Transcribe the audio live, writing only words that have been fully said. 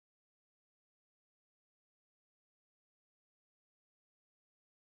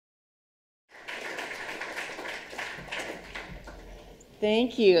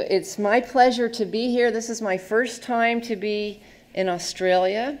Thank you. It's my pleasure to be here. This is my first time to be in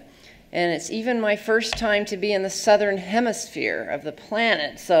Australia, and it's even my first time to be in the southern hemisphere of the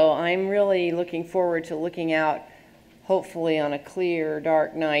planet. So I'm really looking forward to looking out, hopefully on a clear,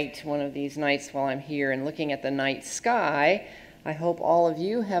 dark night, one of these nights while I'm here, and looking at the night sky. I hope all of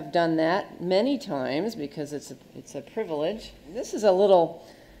you have done that many times because it's a privilege. This is a little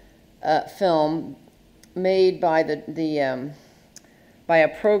film made by by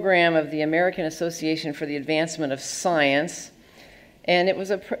a program of the American Association for the Advancement of Science, and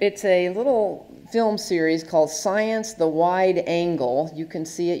it's a little film series called Science: The Wide Angle. You can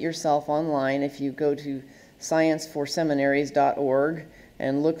see it yourself online if you go to scienceforseminaries.org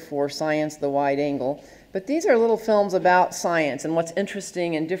and look for Science: The Wide Angle. But these are little films about science and what's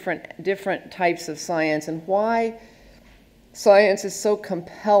interesting in different types of science and why science is so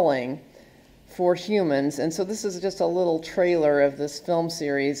compelling for humans. And so this is just a little trailer of this film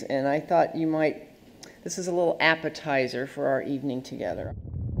series, and I thought this is a little appetizer for our evening together.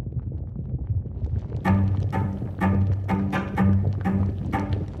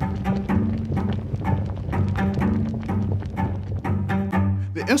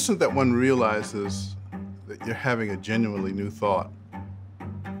 The instant that one realizes that you're having a genuinely new thought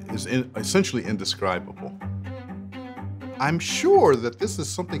is essentially indescribable. I'm sure that this is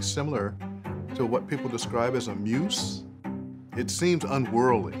something similar to what people describe as a muse. It seems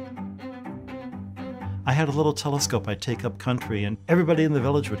unworldly. I had a little telescope I'd take up country, and everybody in the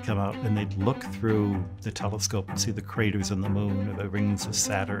village would come out and they'd look through the telescope and see the craters in the moon or the rings of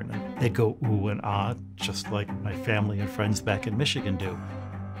Saturn, and they'd go ooh and ah, just like my family and friends back in Michigan do.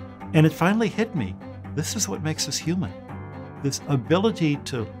 And it finally hit me. This is what makes us human. This ability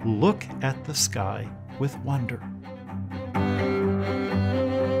to look at the sky with wonder.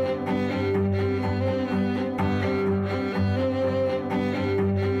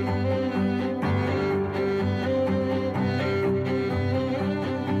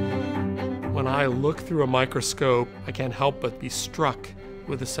 When I look through a microscope, I can't help but be struck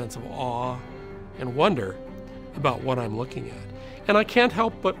with a sense of awe and wonder about what I'm looking at. And I can't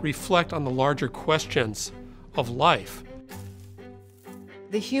help but reflect on the larger questions of life.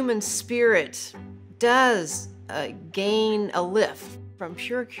 The human spirit does gain a lift from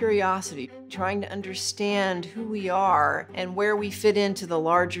pure curiosity, trying to understand who we are and where we fit into the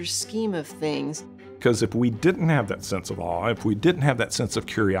larger scheme of things. Because if we didn't have that sense of awe, if we didn't have that sense of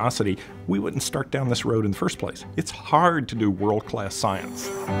curiosity, we wouldn't start down this road in the first place. It's hard to do world-class science.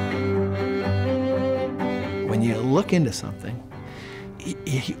 When you look into something,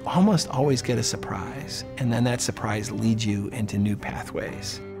 you almost always get a surprise, and then that surprise leads you into new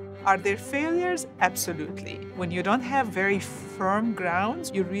pathways. Are there failures? Absolutely. When you don't have very firm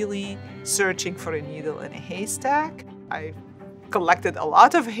grounds, you're really searching for a needle in a haystack. I collected a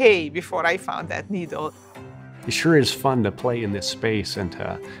lot of hay before I found that needle. It sure is fun to play in this space and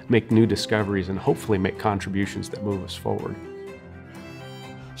to make new discoveries and hopefully make contributions that move us forward.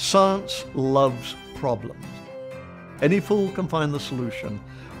 Science loves problems. Any fool can find the solution.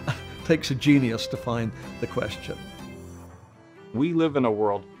 It takes a genius to find the question. We live in a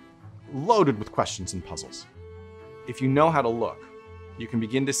world loaded with questions and puzzles. If you know how to look, you can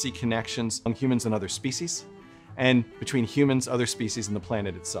begin to see connections among humans and other species, and between humans, other species, and the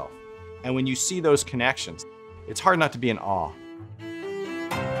planet itself. And when you see those connections, it's hard not to be in awe.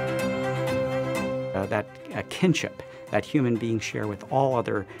 That kinship that human beings share with all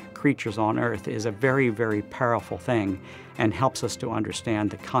other creatures on Earth is a very, very powerful thing and helps us to understand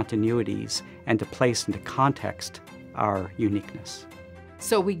the continuities and to place into context our uniqueness.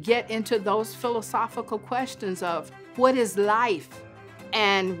 So we get into those philosophical questions of what is life?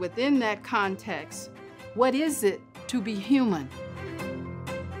 And within that context, what is it to be human?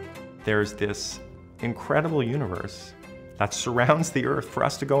 There's this incredible universe that surrounds the Earth for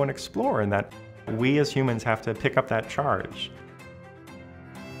us to go and explore, and that we as humans have to pick up that charge.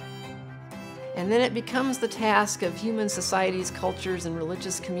 And then it becomes the task of human societies, cultures, and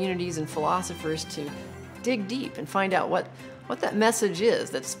religious communities and philosophers to dig deep and find out what that message is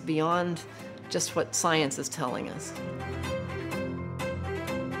that's beyond just what science is telling us.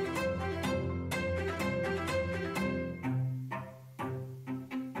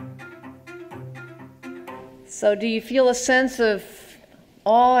 So do you feel a sense of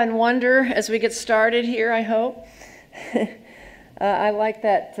awe and wonder as we get started here, I hope? I like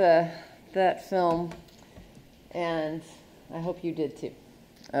that film, and I hope you did too.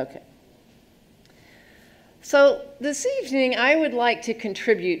 Okay. So this evening, I would like to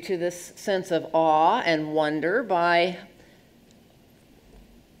contribute to this sense of awe and wonder by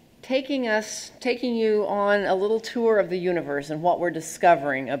taking you on a little tour of the universe and what we're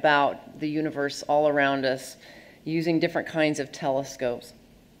discovering about the universe all around us using different kinds of telescopes.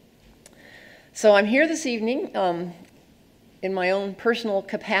 So I'm here this evening in my own personal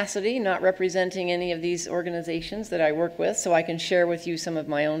capacity, not representing any of these organizations that I work with, so I can share with you some of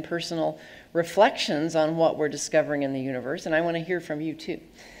my own personal reflections on what we're discovering in the universe, and I want to hear from you too.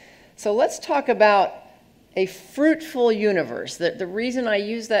 So let's talk about a fruitful universe. The reason I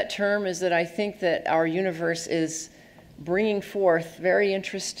use that term is that I think that our universe is bringing forth very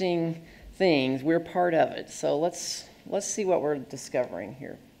interesting things. We're part of it. So let's see what we're discovering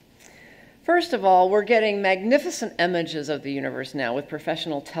here. First of all, we're getting magnificent images of the universe now with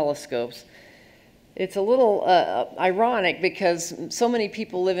professional telescopes. It's a little ironic because so many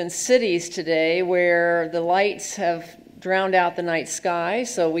people live in cities today where the lights have drowned out the night sky,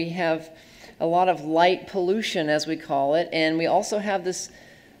 so we have a lot of light pollution, as we call it, and we also have this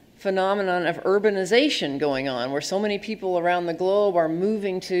phenomenon of urbanization going on, where so many people around the globe are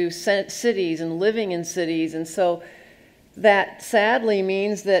moving to cities and living in cities, and so that sadly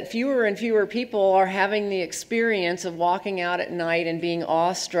means that fewer and fewer people are having the experience of walking out at night and being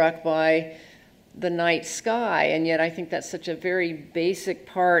awestruck by the night sky, and yet I think that's such a very basic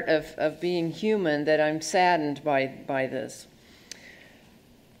part of being human that I'm saddened by this.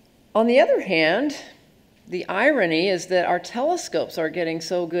 On the other hand, the irony is that our telescopes are getting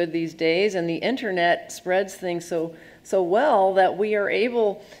so good these days, and the internet spreads things so well that we are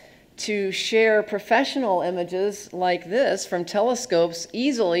able to share professional images like this from telescopes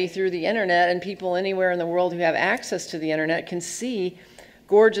easily through the internet, and people anywhere in the world who have access to the internet can see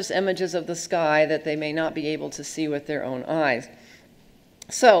gorgeous images of the sky that they may not be able to see with their own eyes.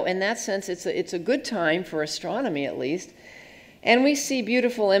 So in that sense, it's a good time for astronomy, at least. And we see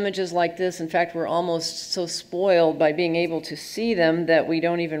beautiful images like this. In fact, we're almost so spoiled by being able to see them that we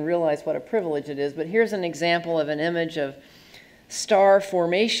don't even realize what a privilege it is. But here's an example of an image of star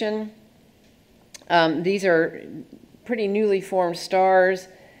formation. These are pretty newly formed stars,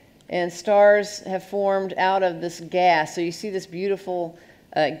 and stars have formed out of this gas. So you see this beautiful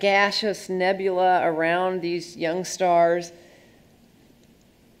gaseous nebula around these young stars.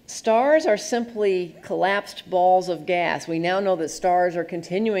 Stars are simply collapsed balls of gas. We now know that stars are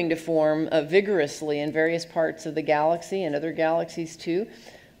continuing to form vigorously in various parts of the galaxy and other galaxies too.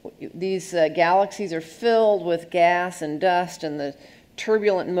 These galaxies are filled with gas and dust, and the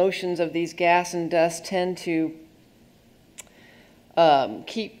turbulent motions of these gas and dust tend to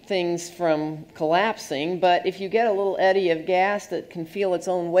keep things from collapsing. But if you get a little eddy of gas that can feel its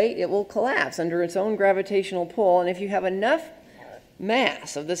own weight, it will collapse under its own gravitational pull. And if you have enough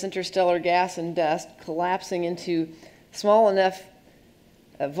mass of this interstellar gas and dust collapsing into small enough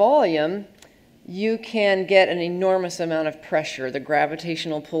volume, you can get an enormous amount of pressure. The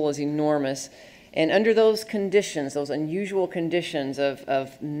gravitational pull is enormous. And under those conditions, those unusual conditions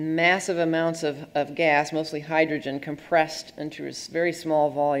of massive amounts of gas, mostly hydrogen, compressed into a very small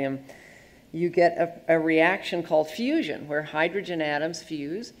volume, you get a reaction called fusion, where hydrogen atoms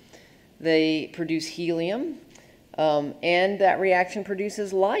fuse. They produce helium, and that reaction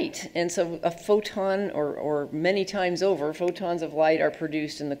produces light. And so a photon, or many times over, photons of light are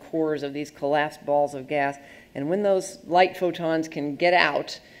produced in the cores of these collapsed balls of gas. And when those light photons can get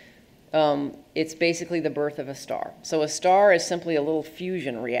out, it's basically the birth of a star. So a star is simply a little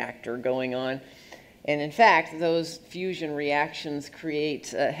fusion reactor going on. And in fact, those fusion reactions create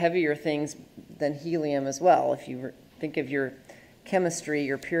heavier things than helium as well. If you think of your chemistry,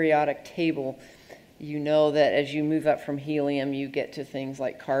 your periodic table, you know that as you move up from helium, you get to things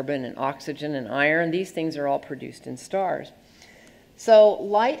like carbon and oxygen and iron. These things are all produced in stars. So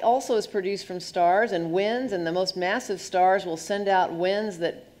light also is produced from stars and winds, and the most massive stars will send out winds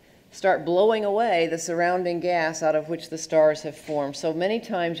that start blowing away the surrounding gas out of which the stars have formed. So many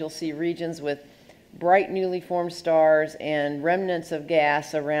times you'll see regions with bright newly formed stars and remnants of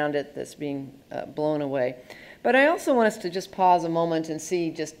gas around it that's being blown away. But I also want us to just pause a moment and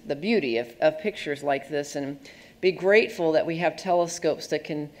see just the beauty of pictures like this, and be grateful that we have telescopes that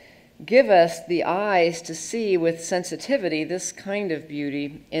can give us the eyes to see with sensitivity this kind of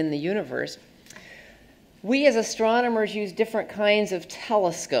beauty in the universe. We as astronomers use different kinds of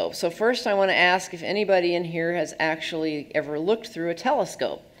telescopes. So first I want to ask if anybody in here has actually ever looked through a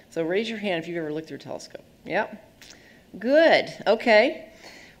telescope. So raise your hand if you've ever looked through a telescope. Yep. Good. Okay.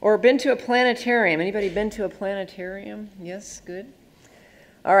 Or been to a planetarium. Anybody been to a planetarium? Yes, good.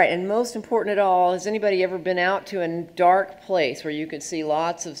 All right, and most important of all, has anybody ever been out to a dark place where you could see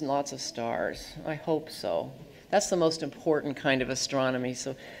lots and lots of stars? I hope so. That's the most important kind of astronomy.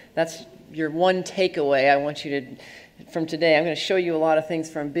 So that's your one takeaway. I want you to, from today, I'm going to show you a lot of things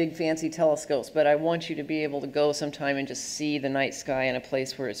from big fancy telescopes, but I want you to be able to go sometime and just see the night sky in a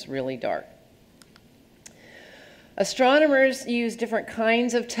place where it's really dark. Astronomers use different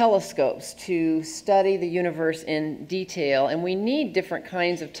kinds of telescopes to study the universe in detail, and we need different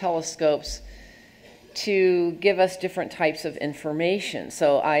kinds of telescopes to give us different types of information.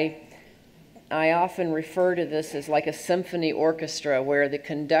 So I often refer to this as like a symphony orchestra, where the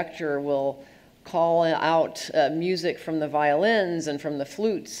conductor will call out music from the violins and from the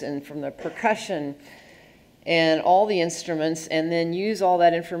flutes and from the percussion and all the instruments, and then use all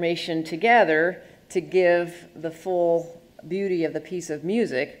that information together to give the full beauty of the piece of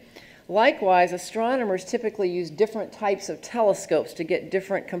music. Likewise, astronomers typically use different types of telescopes to get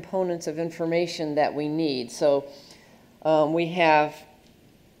different components of information that we need. So we have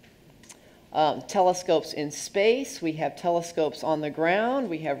telescopes in space, we have telescopes on the ground,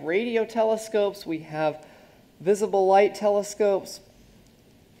 we have radio telescopes, we have visible light telescopes.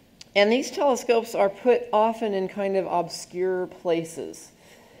 And these telescopes are put often in kind of obscure places.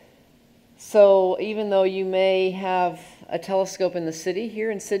 So even though you may have a telescope in the city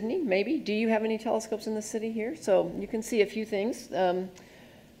here in Sydney, maybe, do you have any telescopes in the city here? So you can see a few things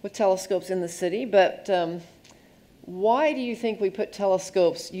with telescopes in the city, but why do you think we put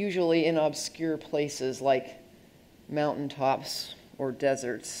telescopes usually in obscure places like mountaintops or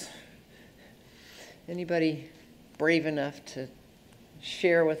deserts? Anybody brave enough to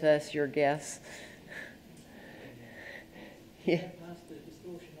share with us your guess? Yeah.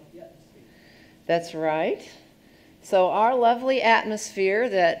 That's right. So our lovely atmosphere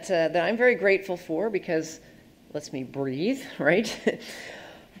that I'm very grateful for, because it lets me breathe, right?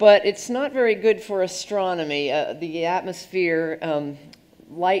 But it's not very good for astronomy. The atmosphere,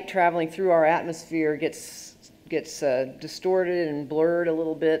 light traveling through our atmosphere gets distorted and blurred a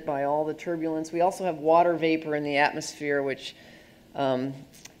little bit by all the turbulence. We also have water vapor in the atmosphere, which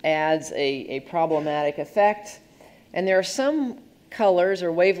adds a problematic effect. And there are some colors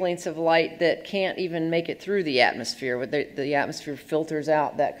or wavelengths of light that can't even make it through the atmosphere. The atmosphere filters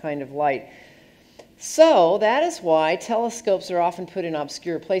out that kind of light. So that is why telescopes are often put in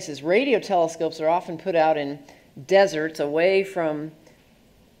obscure places. Radio telescopes are often put out in deserts, away from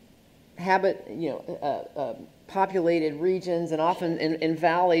populated regions, and often in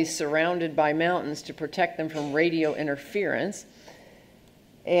valleys surrounded by mountains to protect them from radio interference.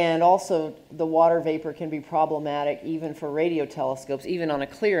 And also, the water vapor can be problematic even for radio telescopes. Even on a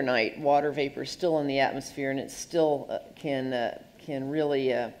clear night, water vapor is still in the atmosphere, and it still can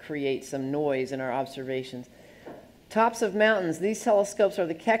really create some noise in our observations. Tops of mountains. These telescopes are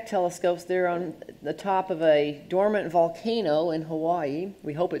the Keck telescopes. They're on the top of a dormant volcano in Hawaii.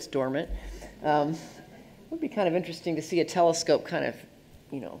 We hope it's dormant. It would be kind of interesting to see a telescope kind of,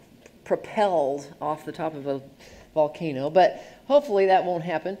 propelled off the top of a volcano, but hopefully that won't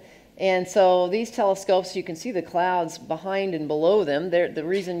happen. And so these telescopes, you can see the clouds behind and below them. The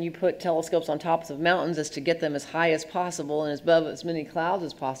reason you put telescopes on tops of mountains is to get them as high as possible and above as many clouds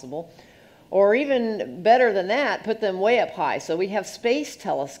as possible. Or even better than that, put them way up high. So we have space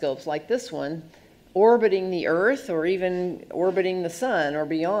telescopes like this one, orbiting the Earth or even orbiting the sun or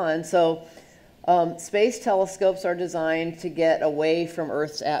beyond. So space telescopes are designed to get away from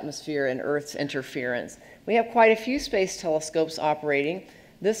Earth's atmosphere and Earth's interference. We have quite a few space telescopes operating.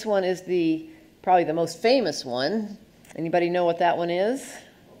 This one is probably the most famous one. Anybody know what that one is?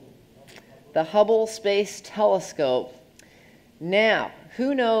 The Hubble Space Telescope. Now,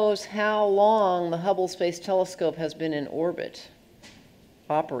 who knows how long the Hubble Space Telescope has been in orbit,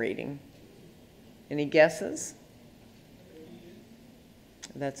 operating? Any guesses?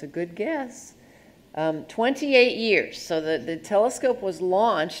 That's a good guess. 28 years. So the telescope was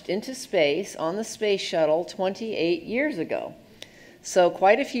launched into space on the space shuttle 28 years ago. So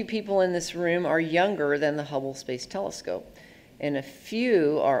quite a few people in this room are younger than the Hubble Space Telescope, and a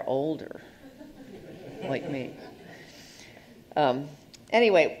few are older, like me.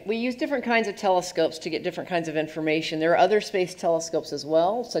 Anyway, we use different kinds of telescopes to get different kinds of information. There are other space telescopes as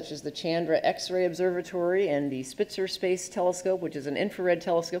well, such as the Chandra X-ray Observatory and the Spitzer Space Telescope, which is an infrared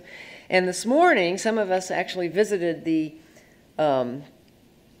telescope. And this morning, some of us actually visited the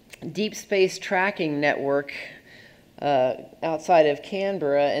Deep Space Tracking Network outside of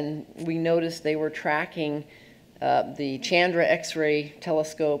Canberra, and we noticed they were tracking the Chandra X-ray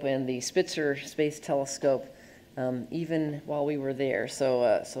Telescope and the Spitzer Space Telescope even while we were there.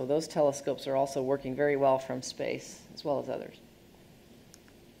 So those telescopes are also working very well from space, as well as others.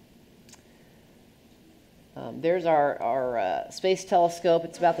 There's our space telescope.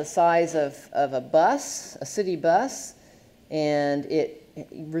 It's about the size of a bus, a city bus, and it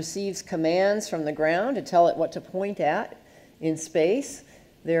receives commands from the ground to tell it what to point at in space.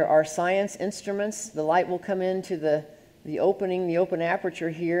 There are science instruments. The light will come into the open aperture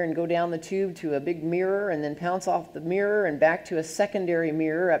here and go down the tube to a big mirror and then bounce off the mirror and back to a secondary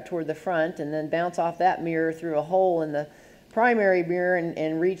mirror up toward the front and then bounce off that mirror through a hole in the primary mirror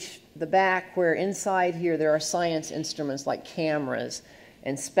and reach the back, where inside here there are science instruments like cameras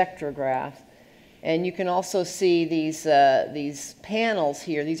and spectrographs. And you can also see these panels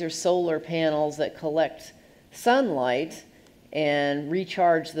here. These are solar panels that collect sunlight and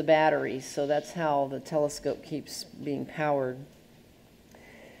recharge the batteries. So that's how the telescope keeps being powered.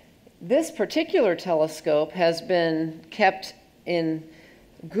 This particular telescope has been kept in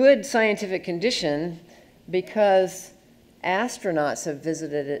good scientific condition because astronauts have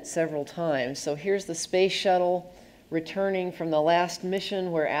visited it several times. So here's the space shuttle returning from the last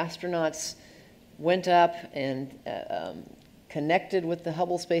mission where astronauts went up and connected with the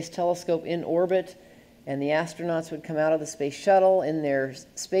Hubble Space Telescope in orbit, and the astronauts would come out of the space shuttle in their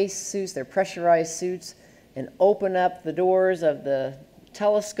space suits, their pressurized suits, and open up the doors of the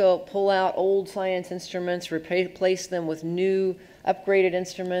telescope, pull out old science instruments, replace them with new upgraded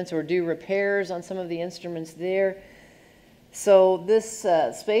instruments, or do repairs on some of the instruments there. So this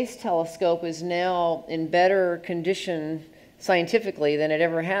space telescope is now in better condition scientifically than it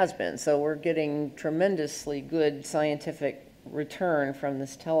ever has been. So we're getting tremendously good scientific return from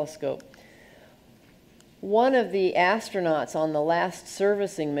this telescope. One of the astronauts on the last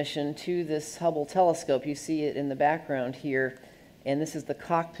servicing mission to this Hubble telescope, you see it in the background here, and this is the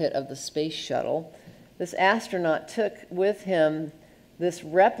cockpit of the space shuttle. This astronaut took with him this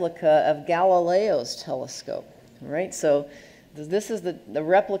replica of Galileo's telescope, right? So this is the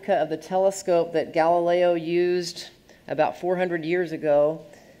replica of the telescope that Galileo used about 400 years ago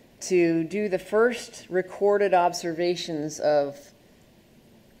to do the first recorded observations of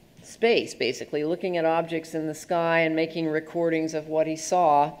space, basically, looking at objects in the sky and making recordings of what he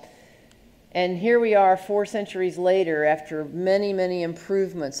saw. And here we are 4 centuries later, after many, many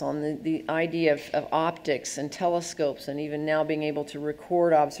improvements on the idea of optics and telescopes, and even now being able to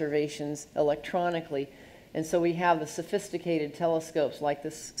record observations electronically. And so we have the sophisticated telescopes like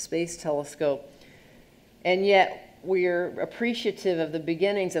this space telescope. And yet we're appreciative of the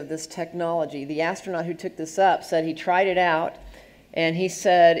beginnings of this technology. The astronaut who took this up said he tried it out, and he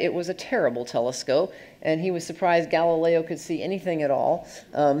said it was a terrible telescope, and he was surprised Galileo could see anything at all.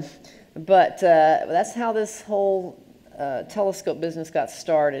 But that's how this whole telescope business got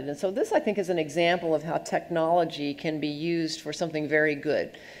started. And so this, I think, is an example of how technology can be used for something very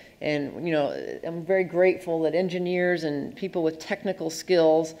good. And, you know, I'm very grateful that engineers and people with technical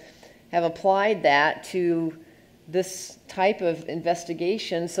skills have applied that to this type of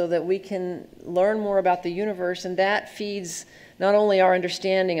investigation so that we can learn more about the universe, and that feeds not only our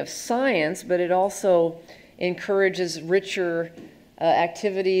understanding of science, but it also encourages richer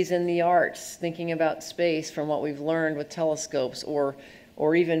activities in the arts, thinking about space from what we've learned with telescopes, or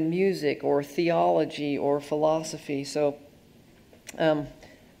even music, or theology, or philosophy. So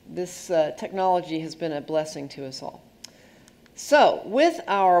this technology has been a blessing to us all. So with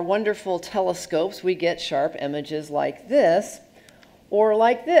our wonderful telescopes, we get sharp images like this, or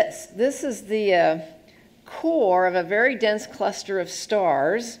like this. This is the core of a very dense cluster of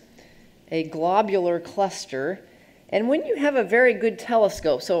stars, a globular cluster. And when you have a very good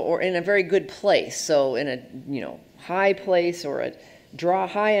telescope, or in a very good place, so in a high place or a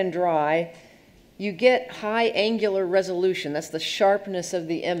high and dry, you get high angular resolution. That's the sharpness of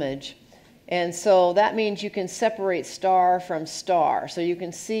the image. And so that means you can separate star from star. So you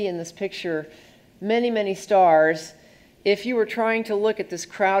can see in this picture many, many stars. If you were trying to look at this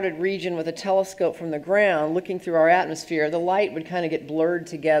crowded region with a telescope from the ground, looking through our atmosphere, the light would kind of get blurred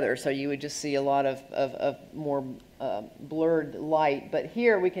together. So you would just see a lot of more blurred light. But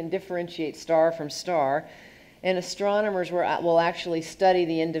here we can differentiate star from star. And astronomers will actually study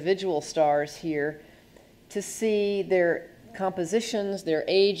the individual stars here to see their compositions, their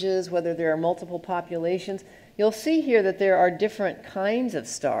ages, whether there are multiple populations. You'll see here that there are different kinds of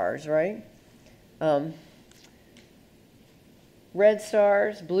stars, right? Red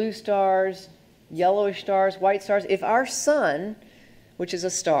stars, blue stars, yellowish stars, white stars. If our sun, which is a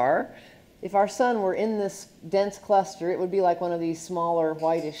star, if our sun were in this dense cluster, it would be like one of these smaller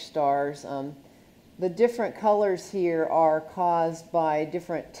whitish stars. The different colors here are caused by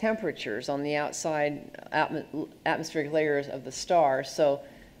different temperatures on the outside atmospheric layers of the stars. So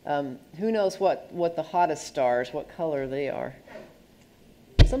who knows what the hottest stars, what color they are?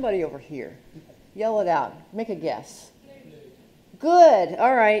 Somebody over here. Yell it out. Make a guess. Good.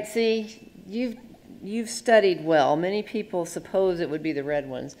 All right. See, you've studied well. Many people suppose it would be the red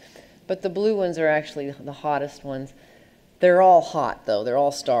ones, but the blue ones are actually the hottest ones. They're all hot, though. They're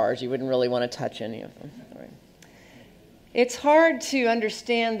all stars. You wouldn't really want to touch any of them. All right. It's hard to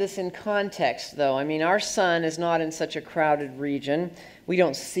understand this in context, though. I mean, our sun is not in such a crowded region. We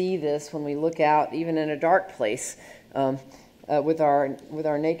don't see this when we look out, even in a dark place, with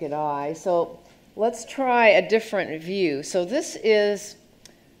our naked eye. So let's try a different view. So this is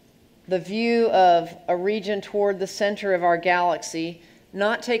the view of a region toward the center of our galaxy,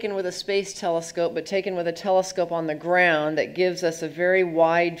 not taken with a space telescope, but taken with a telescope on the ground that gives us a very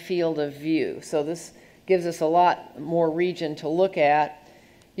wide field of view. So this gives us a lot more region to look at.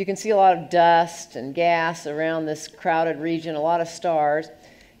 You can see a lot of dust and gas around this crowded region, a lot of stars.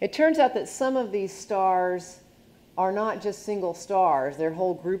 It turns out that some of these stars are not just single stars, they're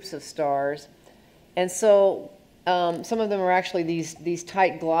whole groups of stars. And so some of them are actually these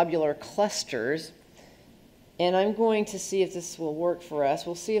tight globular clusters. And I'm going to see if this will work for us.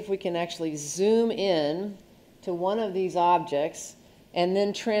 We'll see if we can actually zoom in to one of these objects and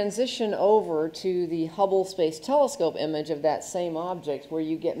then transition over to the Hubble Space Telescope image of that same object, where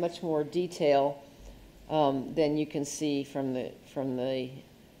you get much more detail than you can see from the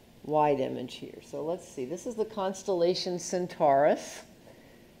wide image here. So let's see. This is the constellation Centaurus.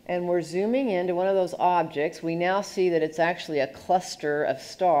 And we're zooming into one of those objects. We now see that it's actually a cluster of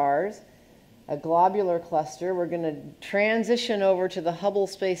stars, a globular cluster. We're going to transition over to the Hubble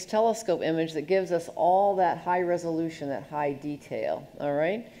Space Telescope image that gives us all that high resolution, that high detail. All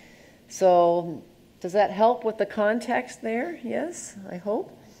right? So does that help with the context there? Yes, I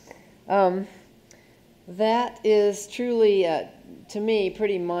hope. That is truly, to me,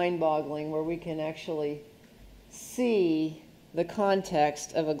 pretty mind-boggling, where we can actually see the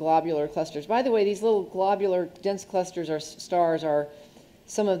context of a globular clusters. By the way, these little globular dense clusters or stars are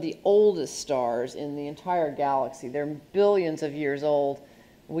some of the oldest stars in the entire galaxy. They're billions of years old.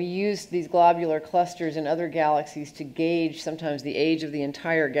 We use these globular clusters in other galaxies to gauge sometimes the age of the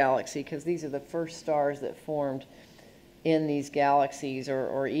entire galaxy, because these are the first stars that formed in these galaxies,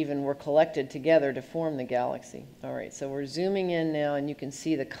 or even were collected together to form the galaxy. All right, so we're zooming in now, and you can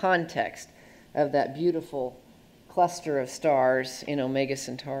see the context of that beautiful cluster of stars in Omega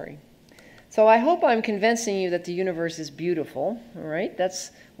Centauri. So I hope I'm convincing you that the universe is beautiful. All right,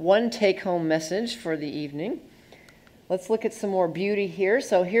 that's one take-home message for the evening. Let's look at some more beauty here.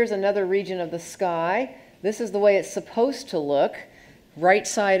 So here's another region of the sky. This is the way it's supposed to look, right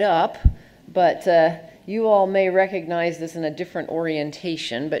side up, but you all may recognize this in a different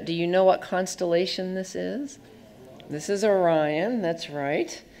orientation. But do you know what constellation this is? This is Orion, that's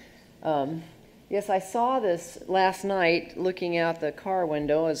right. Yes, I saw this last night looking out the car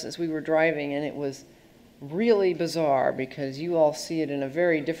window as we were driving, and it was really bizarre because you all see it in a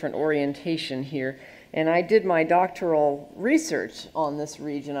very different orientation here. And I did my doctoral research on this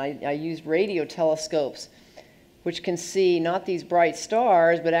region. I used radio telescopes, which can see not these bright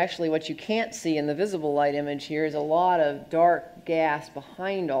stars, but actually what you can't see in the visible light image here is a lot of dark gas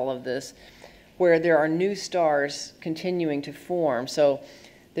behind all of this, where there are new stars continuing to form. So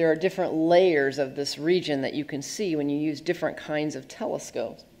there are different layers of this region that you can see when you use different kinds of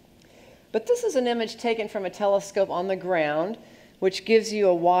telescopes. But this is an image taken from a telescope on the ground, which gives you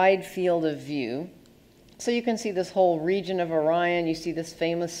a wide field of view. So you can see this whole region of Orion. You see this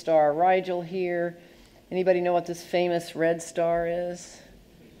famous star Rigel here. Anybody know what this famous red star is?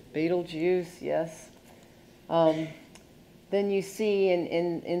 Betelgeuse, yes. Then you see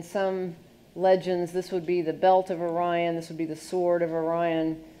in some legends, this would be the belt of Orion, this would be the sword of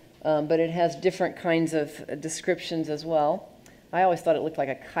Orion, but it has different kinds of descriptions as well. I always thought it looked like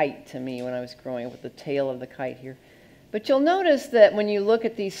a kite to me when I was growing up, with the tail of the kite here. But you'll notice that when you look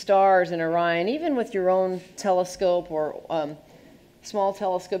at these stars in Orion, even with your own telescope or small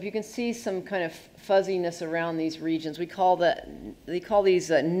telescope, you can see some kind of fuzziness around these regions. They call these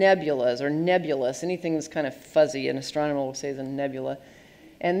nebulas or nebulous. Anything that's kind of fuzzy, an astronomer will say is a nebula.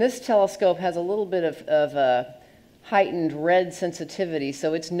 And this telescope has a little bit of heightened red sensitivity,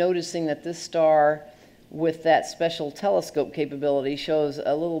 so it's noticing that this star with that special telescope capability shows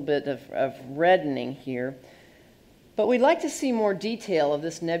a little bit of reddening here. But we'd like to see more detail of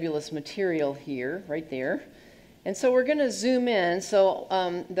this nebulous material here, right there. And so we're going to zoom in. So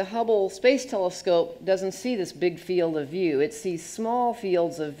the Hubble Space Telescope doesn't see this big field of view. It sees small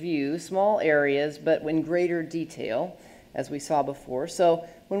fields of view, small areas, but in greater detail, as we saw before. So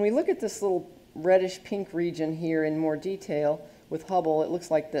when we look at this little reddish pink region here in more detail with Hubble, it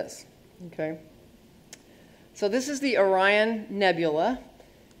looks like this. Okay. So this is the Orion Nebula,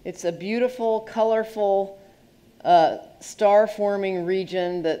 It's a beautiful, colorful, star-forming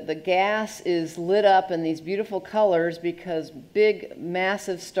region. The gas is lit up in these beautiful colors because big,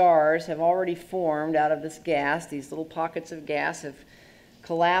 massive stars have already formed out of this gas. These little pockets of gas have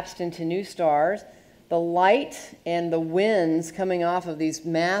collapsed into new stars. The light and the winds coming off of these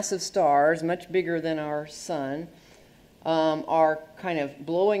massive stars, much bigger than our sun, are kind of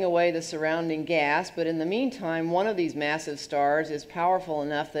blowing away the surrounding gas, but in the meantime, one of these massive stars is powerful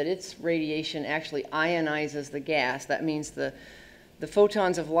enough that its radiation actually ionizes the gas. That means the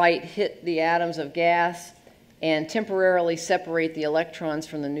photons of light hit the atoms of gas and temporarily separate the electrons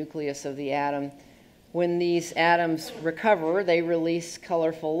from the nucleus of the atom. When these atoms recover, they release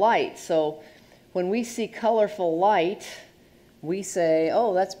colorful light. So when we see colorful light, we say,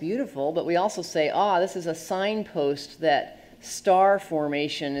 oh, that's beautiful, but we also say, this is a signpost that star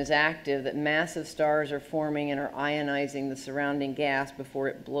formation is active, that massive stars are forming and are ionizing the surrounding gas before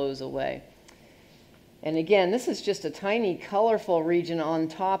it blows away. And again, this is just a tiny colorful region on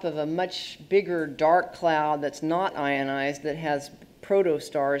top of a much bigger dark cloud that's not ionized, that has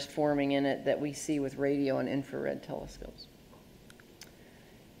protostars forming in it that we see with radio and infrared telescopes.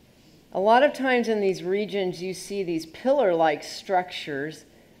 A lot of times in these regions you see these pillar-like structures.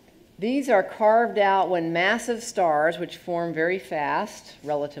 These are carved out when massive stars, which form very fast,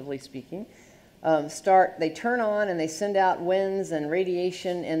 relatively speaking, they turn on and they send out winds and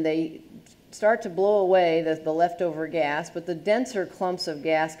radiation, and they start to blow away the leftover gas, but the denser clumps of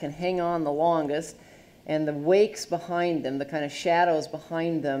gas can hang on the longest, and the wakes behind them, the kind of shadows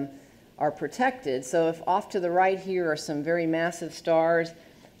behind them, are protected. So if off to the right here are some very massive stars,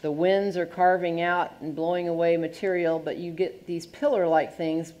 the winds are carving out and blowing away material, but you get these pillar-like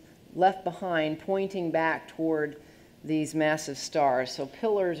things left behind pointing back toward these massive stars. So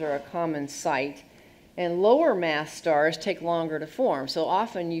pillars are a common sight. And lower mass stars take longer to form. So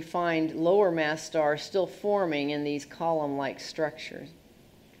often you find lower mass stars still forming in these column-like structures.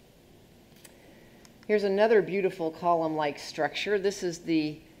 Here's another beautiful column-like structure. This is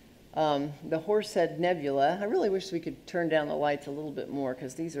the Horsehead Nebula. I really wish we could turn down the lights a little bit more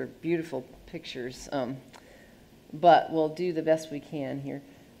because these are beautiful pictures, but we'll do the best we can here.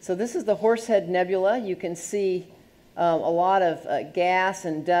 So this is the Horsehead Nebula. You can see a lot of gas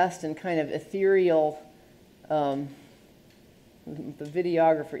and dust and kind of ethereal, the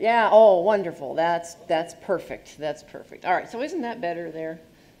videographer, yeah, oh, wonderful, that's perfect, that's perfect. All right, so isn't that better there?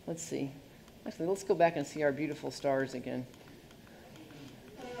 Let's see. Actually, let's go back and see our beautiful stars again.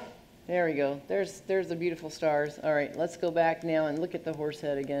 There we go. There's the beautiful stars. All right, let's go back now and look at the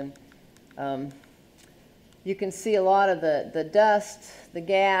Horsehead again. You can see a lot of the dust, the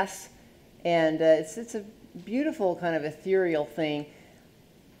gas, and it's a beautiful kind of ethereal thing.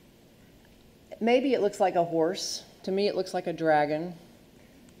 Maybe it looks like a horse. To me, it looks like a dragon.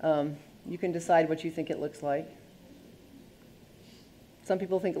 You can decide what you think it looks like. Some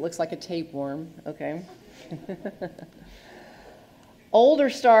people think it looks like a tapeworm. Okay. Older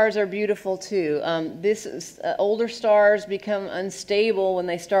stars are beautiful too. Older stars become unstable when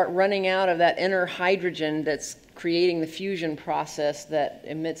they start running out of that inner hydrogen that's creating the fusion process that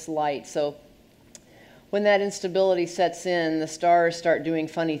emits light. So when that instability sets in, the stars start doing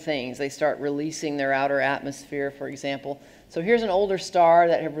funny things. They start releasing their outer atmosphere, for example. So here's an older star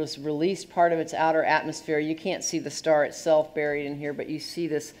that has released part of its outer atmosphere. You can't see the star itself buried in here, but you see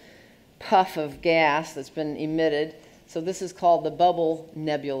this puff of gas that's been emitted. So this is called the Bubble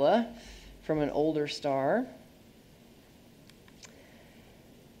Nebula from an older star.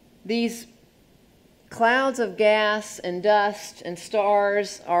 These clouds of gas and dust and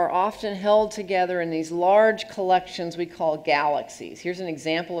stars are often held together in these large collections we call galaxies. Here's an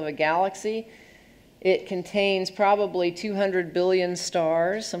example of a galaxy. It contains probably 200 billion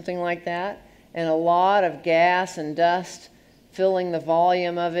stars, something like that, and a lot of gas and dust filling the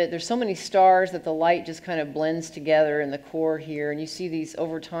volume of it. There's so many stars that the light just kind of blends together in the core here, and you see these,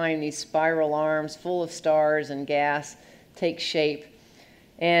 over time, these spiral arms full of stars and gas take shape.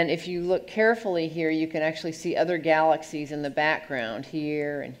 And if you look carefully here, you can actually see other galaxies in the background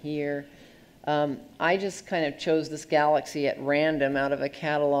here and here. I just kind of chose this galaxy at random out of a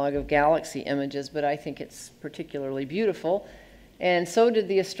catalog of galaxy images, but I think it's particularly beautiful. And so did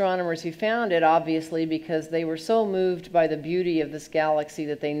the astronomers who found it, obviously, because they were so moved by the beauty of this galaxy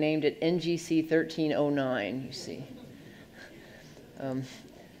that they named it NGC 1309, you see.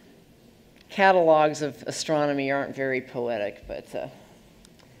 Catalogs of astronomy aren't very poetic, but...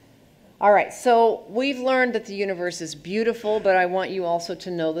 All right, so we've learned that the universe is beautiful, but I want you also to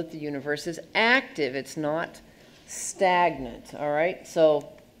know that the universe is active. It's not stagnant, all right?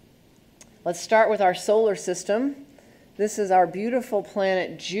 So let's start with our solar system. This is our beautiful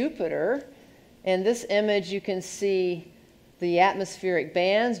planet Jupiter. In this image, you can see the atmospheric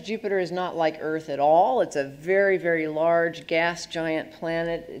bands. Jupiter is not like Earth at all. It's a very, very large gas giant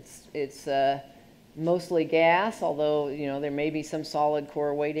planet. It's mostly gas, although there may be some solid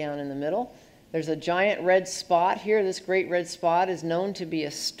core way down in the middle. There's a giant red spot here. This great red spot is known to be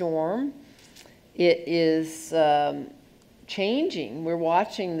a storm. It is changing. We're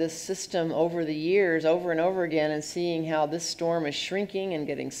watching this system over the years, over and over again, and seeing how this storm is shrinking and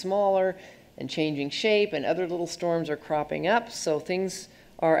getting smaller and changing shape, and other little storms are cropping up. So things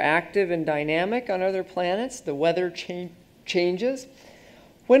are active and dynamic on other planets. The weather changes.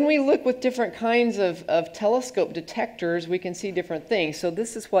 When we look with different kinds of telescope detectors, we can see different things. So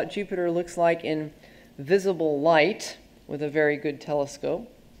this is what Jupiter looks like in visible light with a very good telescope.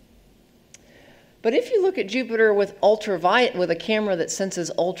 But if you look at Jupiter with a camera that senses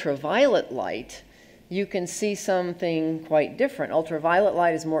ultraviolet light, you can see something quite different. Ultraviolet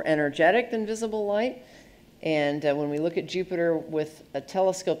light is more energetic than visible light. And when we look at Jupiter with a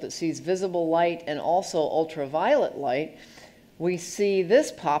telescope that sees visible light and also ultraviolet light, we see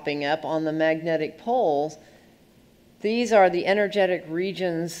this popping up on the magnetic poles. These are the energetic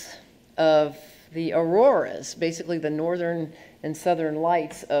regions of the auroras, basically the northern and southern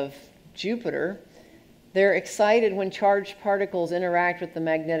lights of Jupiter. They're excited when charged particles interact with the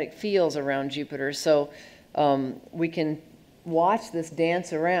magnetic fields around Jupiter. So we can watch this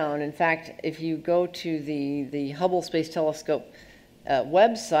dance around. In fact, if you go to the Hubble Space Telescope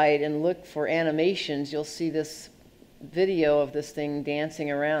website and look for animations, you'll see this video of this thing dancing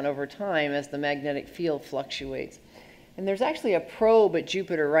around over time as the magnetic field fluctuates. And there's actually a probe at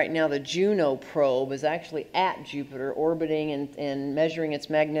Jupiter right now. The Juno probe is actually at Jupiter, orbiting and measuring its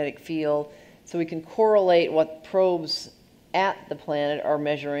magnetic field. So we can correlate what probes at the planet are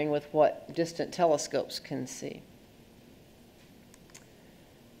measuring with what distant telescopes can see.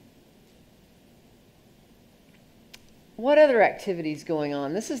 What other activities going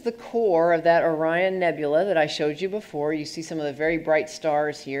on? This is the core of that Orion Nebula that I showed you before. You see some of the very bright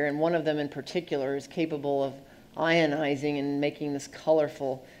stars here, and one of them in particular is capable of ionizing and making this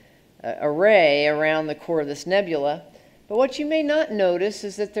colorful array around the core of this nebula. But what you may not notice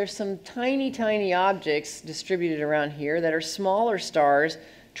is that there's some tiny, tiny objects distributed around here that are smaller stars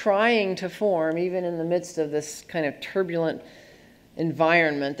trying to form even in the midst of this kind of turbulent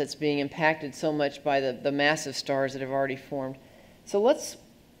environment that's being impacted so much by the massive stars that have already formed. So let's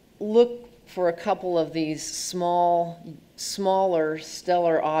look for a couple of these smaller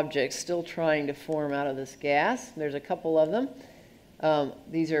stellar objects still trying to form out of this gas. There's a couple of them.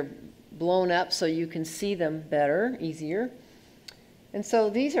 These are blown up so you can see them better, easier. And so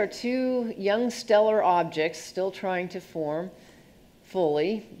these are two young stellar objects still trying to form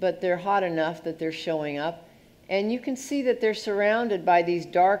fully, but they're hot enough that they're showing up. And you can see that they're surrounded by these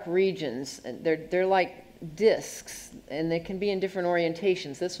dark regions. They're like disks, and they can be in different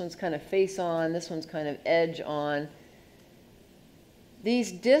orientations. This one's kind of face on, this one's kind of edge on.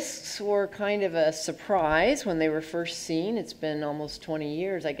 These disks were kind of a surprise when they were first seen. It's been almost 20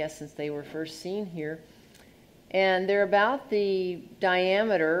 years, I guess, since they were first seen here. And they're about the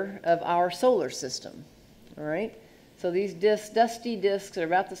diameter of our solar system, all right? So these disks, dusty disks, are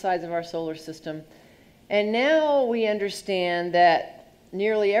about the size of our solar system. And now we understand that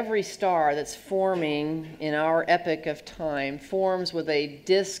nearly every star that's forming in our epoch of time forms with a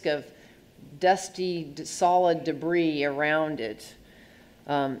disk of dusty, solid debris around it.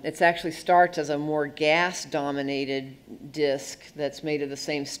 It actually starts as a more gas-dominated disk that's made of the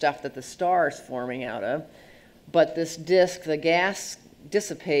same stuff that the star is forming out of. But this disk, the gas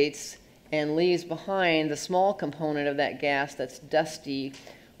dissipates and leaves behind the small component of that gas that's dusty,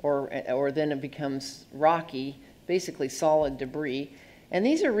 or then it becomes rocky, basically solid debris. And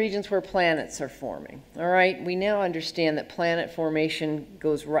these are regions where planets are forming. All right, we now understand that planet formation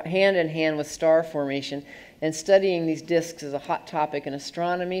goes hand in hand with star formation, and studying these disks is a hot topic in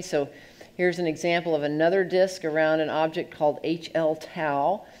astronomy. So here's an example of another disk around an object called HL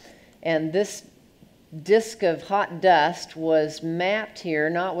Tau. And this disk of hot dust was mapped here,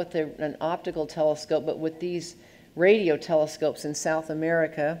 not with an optical telescope, but with these radio telescopes in South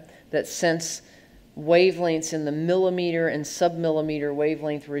America that sense wavelengths in the millimeter and submillimeter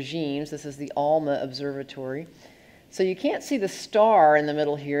wavelength regimes. This is the ALMA observatory. So you can't see the star in the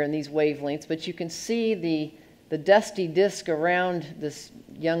middle here in these wavelengths, but you can see the dusty disk around this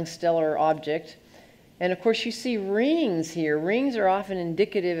young stellar object. And of course you see rings here. Rings are often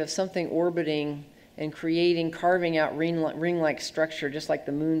indicative of something orbiting and carving out ring-like structure, just like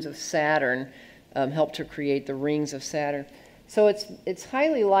the moons of Saturn help to create the rings of Saturn. So it's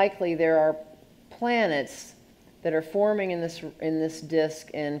highly likely there are planets that are forming in this disk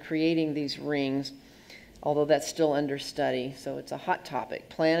and creating these rings, although that's still under study. So it's a hot topic.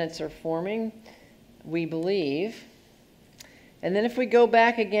 Planets are forming, we believe. And then if we go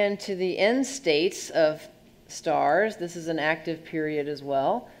back again to the end states of stars, this is an active period as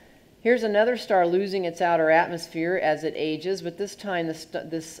well. Here's another star losing its outer atmosphere as it ages, but this time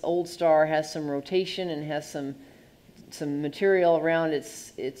this old star has some rotation and has some material around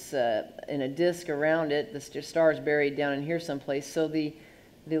it's in a disk around it. The star is buried down in here someplace. So the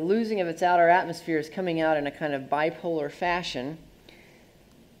losing of its outer atmosphere is coming out in a kind of bipolar fashion.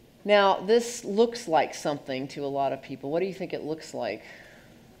 Now, this looks like something to a lot of people. What do you think it looks like?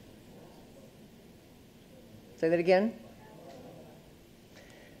 Say that again?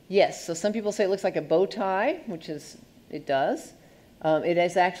 Yes, so some people say it looks like a bow tie, which it does. It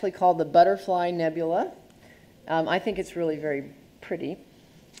is actually called the Butterfly Nebula. I think it's really very pretty.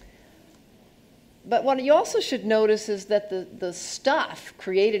 But what you also should notice is that the stuff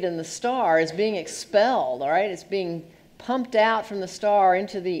created in the star is being expelled, all right? It's being pumped out from the star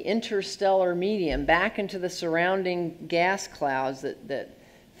into the interstellar medium, back into the surrounding gas clouds that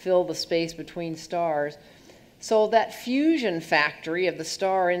fill the space between stars. So that fusion factory of the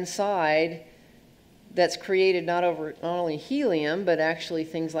star inside that's created not only helium, but actually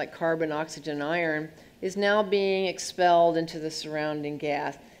things like carbon, oxygen, iron, is now being expelled into the surrounding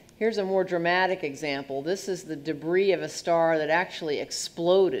gas. Here's a more dramatic example. This is the debris of a star that actually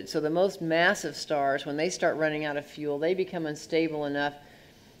exploded. So the most massive stars, when they start running out of fuel, they become unstable enough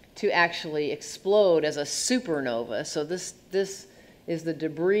to actually explode as a supernova. So this is the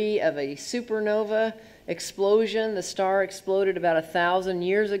debris of a supernova explosion. The star exploded about 1,000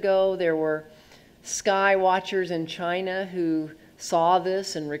 years ago. There were sky watchers in China who saw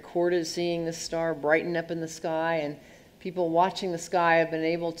this and recorded seeing this star brighten up in the sky, and people watching the sky have been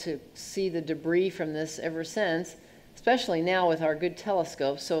able to see the debris from this ever since, especially now with our good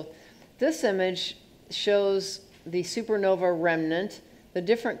telescopes. So this image shows the supernova remnant. The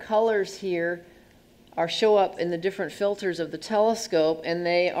different colors here show up in the different filters of the telescope, and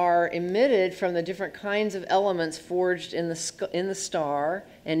they are emitted from the different kinds of elements forged in the star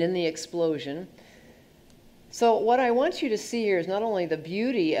and in the explosion. So what I want you to see here is not only the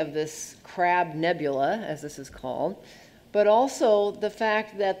beauty of this Crab Nebula, as this is called, but also the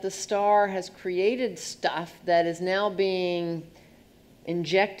fact that the star has created stuff that is now being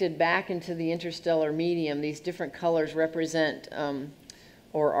injected back into the interstellar medium. These different colors represent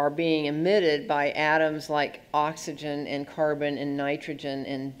or are being emitted by atoms like oxygen and carbon and nitrogen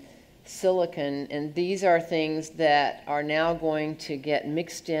and silicon, and these are things that are now going to get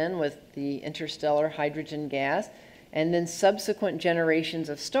mixed in with the interstellar hydrogen gas, and then subsequent generations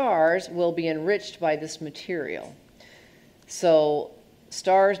of stars will be enriched by this material. So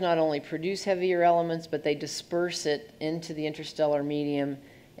stars not only produce heavier elements, but they disperse it into the interstellar medium,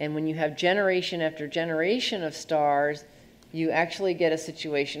 and when you have generation after generation of stars, you actually get a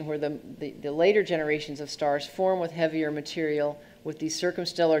situation where the later generations of stars form with heavier material, with these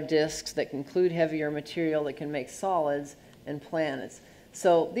circumstellar disks that include heavier material that can make solids and planets.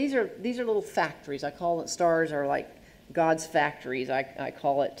 So these are little factories. I call it, stars are like God's factories. I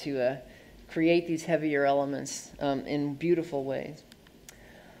call it, to create these heavier elements in beautiful ways.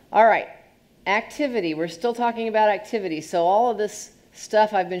 All right, activity. We're still talking about activity. So all of this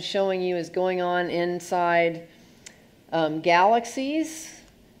stuff I've been showing you is going on inside galaxies,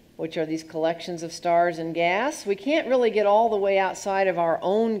 which are these collections of stars and gas. We can't really get all the way outside of our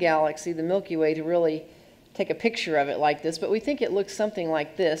own galaxy, the Milky Way, to really take a picture of it like this, but we think it looks something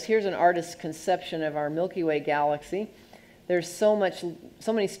like this. Here's an artist's conception of our Milky Way galaxy. There's so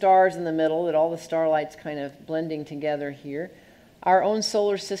many stars in the middle that all the starlight's kind of blending together here. Our own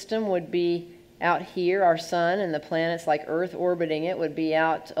solar system would be out here. Our sun and the planets like Earth orbiting it would be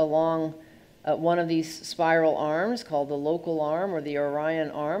out along one of these spiral arms called the local arm or the Orion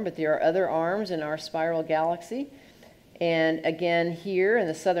arm, but there are other arms in our spiral galaxy. And again, here in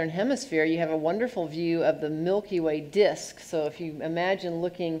the southern hemisphere, you have a wonderful view of the Milky Way disk. So if you imagine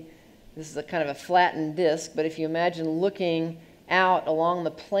looking, this is a kind of a flattened disk, but if you imagine looking out along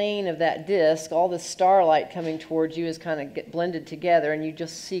the plane of that disk, all the starlight coming towards you is kind of blended together, and you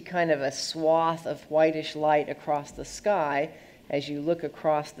just see kind of a swath of whitish light across the sky as you look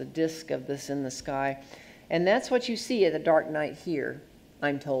across the disk of this in the sky. And that's what you see at the dark night here,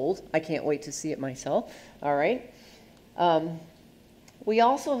 I'm told. I can't wait to see it myself. All right. We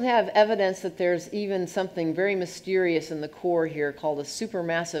also have evidence that there's even something very mysterious in the core here called a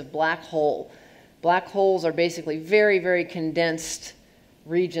supermassive black hole. Black holes are basically very, very condensed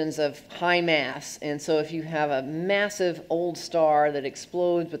regions of high mass. And so if you have a massive old star that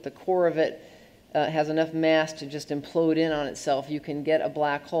explodes, but the core of it has enough mass to just implode in on itself, you can get a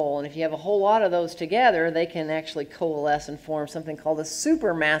black hole. And if you have a whole lot of those together, they can actually coalesce and form something called a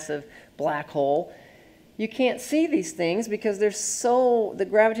supermassive black hole. You can't see these things because the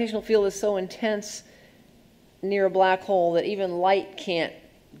gravitational field is so intense near a black hole that even light can't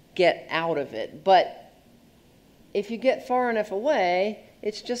get out of it. But if you get far enough away,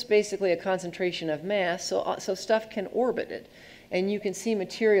 it's just basically a concentration of mass, so stuff can orbit it. And you can see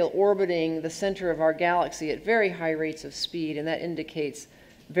material orbiting the center of our galaxy at very high rates of speed, and that indicates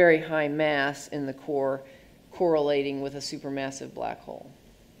very high mass in the core, correlating with a supermassive black hole.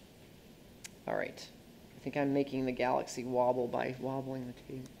 All right, I think I'm making the galaxy wobble by wobbling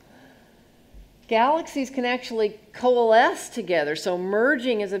the table. Galaxies can actually coalesce together, so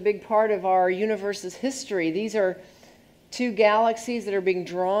merging is a big part of our universe's history. These are two galaxies that are being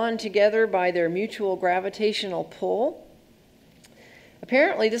drawn together by their mutual gravitational pull.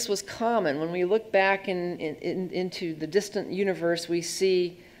 Apparently this was common. When we look back into the distant universe, we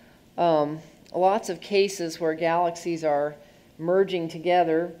see lots of cases where galaxies are merging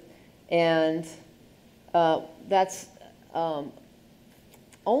together, and that's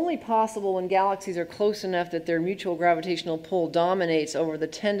only possible when galaxies are close enough that their mutual gravitational pull dominates over the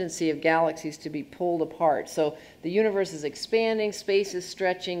tendency of galaxies to be pulled apart. So the universe is expanding, space is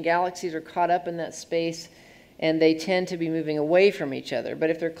stretching, galaxies are caught up in that space, and they tend to be moving away from each other. But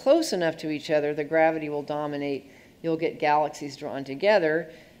if they're close enough to each other, the gravity will dominate. You'll get galaxies drawn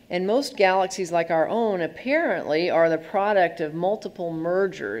together. And most galaxies like our own apparently are the product of multiple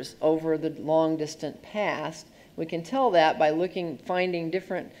mergers over the long distant past. We can tell that by finding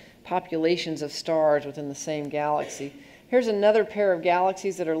different populations of stars within the same galaxy. Here's another pair of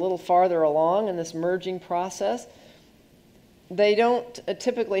galaxies that are a little farther along in this merging process. They don't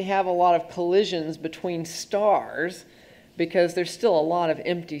typically have a lot of collisions between stars because there's still a lot of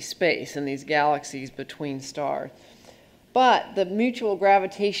empty space in these galaxies between stars. But the mutual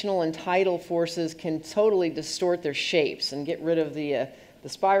gravitational and tidal forces can totally distort their shapes and get rid of the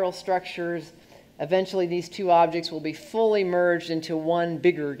spiral structures. Eventually these two objects will be fully merged into one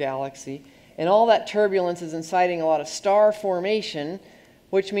bigger galaxy. And all that turbulence is inciting a lot of star formation,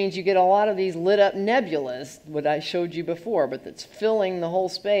 which means you get a lot of these lit up nebulas, what I showed you before, but that's filling the whole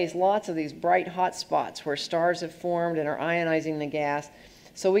space, lots of these bright hot spots where stars have formed and are ionizing the gas.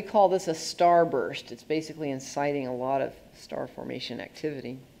 So we call this a starburst. It's basically inciting a lot of star formation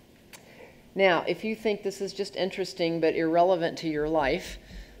activity. Now, if you think this is just interesting but irrelevant to your life,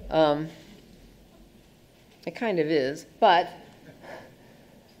 it kind of is, but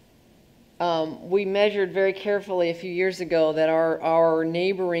we measured very carefully a few years ago that our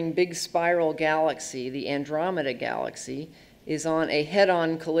neighboring big spiral galaxy, the Andromeda galaxy, is on a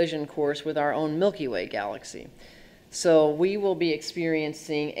head-on collision course with our own Milky Way galaxy. So we will be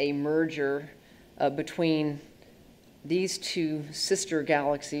experiencing a merger between these two sister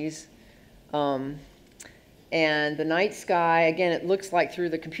galaxies. And the night sky, again, it looks like through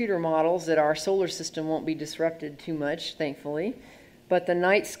the computer models that our solar system won't be disrupted too much, thankfully. But the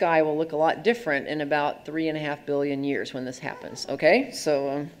night sky will look a lot different in about 3.5 billion years when this happens, okay?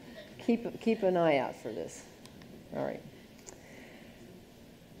 So keep an eye out for this. All right.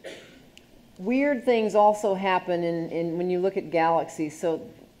 Weird things also happen when you look at galaxies. So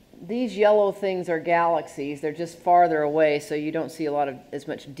these yellow things are galaxies. They're just farther away, so you don't see as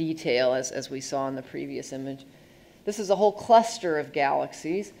much detail as we saw in the previous image. This is a whole cluster of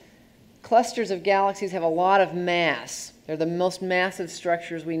galaxies. Clusters of galaxies have a lot of mass. They're the most massive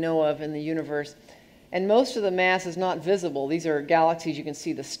structures we know of in the universe. And most of the mass is not visible. These are galaxies you can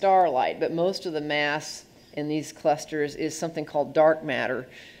see the starlight, but most of the mass in these clusters is something called dark matter.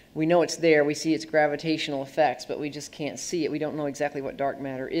 We know it's there, we see its gravitational effects, but we just can't see it. We don't know exactly what dark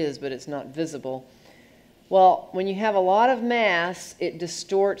matter is, but it's not visible. Well, when you have a lot of mass, it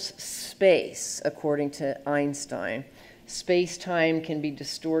distorts space, according to Einstein. Space-time can be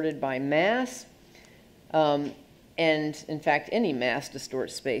distorted by mass, and in fact, any mass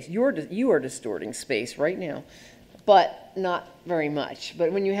distorts space. You are distorting space right now, but not very much.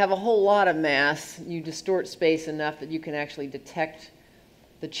 But when you have a whole lot of mass, you distort space enough that you can actually detect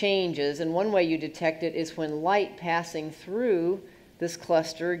the changes. And one way you detect it is when light passing through this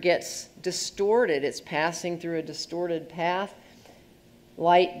cluster gets distorted. It's passing through a distorted path.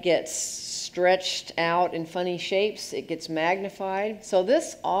 Light gets stretched out in funny shapes. It gets magnified. So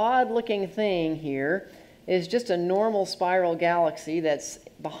this odd-looking thing here is just a normal spiral galaxy that's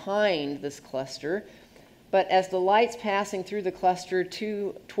behind this cluster. But as the light's passing through the cluster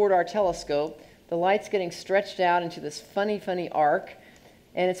toward our telescope, the light's getting stretched out into this funny arc.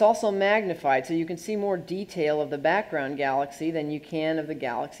 And it's also magnified, so you can see more detail of the background galaxy than you can of the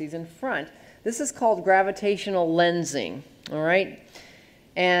galaxies in front. This is called gravitational lensing, all right?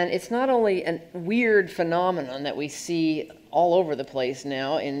 And it's not only a weird phenomenon that we see all over the place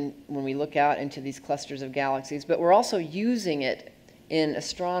now when we look out into these clusters of galaxies, but we're also using it in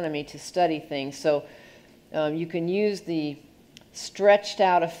astronomy to study things. So you can use the stretched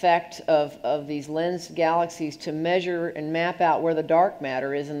out effect of these lensed galaxies to measure and map out where the dark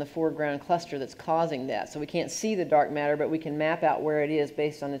matter is in the foreground cluster that's causing that. So we can't see the dark matter, but we can map out where it is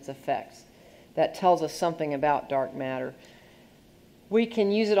based on its effects. That tells us something about dark matter. We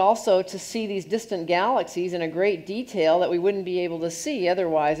can use it also to see these distant galaxies in a great detail that we wouldn't be able to see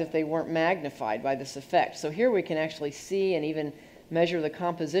otherwise if they weren't magnified by this effect. So here we can actually see and even measure the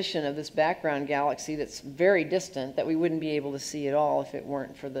composition of this background galaxy that's very distant that we wouldn't be able to see at all if it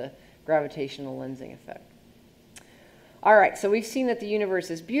weren't for the gravitational lensing effect. All right, so we've seen that the universe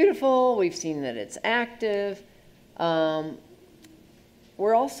is beautiful. We've seen that it's active.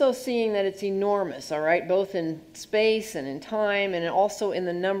 We're also seeing that it's enormous, all right, both in space and in time, and also in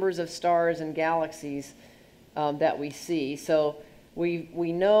the numbers of stars and galaxies that we see. So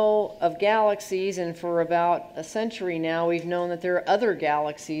we know of galaxies, and for about a century now, we've known that there are other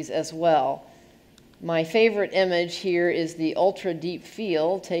galaxies as well. My favorite image here is the ultra deep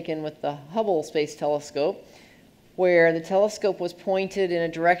field taken with the Hubble Space Telescope, where the telescope was pointed in a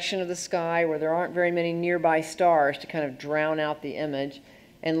direction of the sky where there aren't very many nearby stars to kind of drown out the image.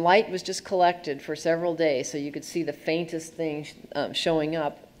 And light was just collected for several days, so you could see the faintest thing showing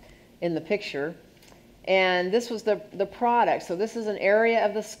up in the picture. And this was the product. So this is an area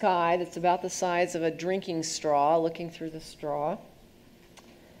of the sky that's about the size of a drinking straw, looking through the straw.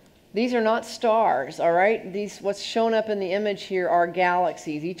 These are not stars, all right? What's shown up in the image here are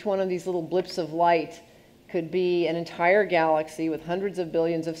galaxies. Each one of these little blips of light could be an entire galaxy with hundreds of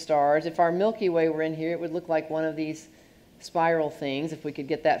billions of stars. If our Milky Way were in here, it would look like one of these spiral things, if we could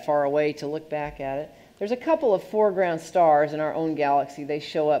get that far away to look back at it. There's a couple of foreground stars in our own galaxy. They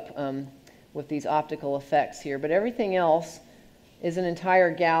show up with these optical effects here, but everything else is an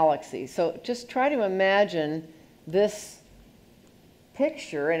entire galaxy. So just try to imagine this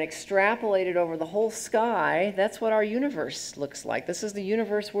picture and extrapolate it over the whole sky. That's what our universe looks like. This is the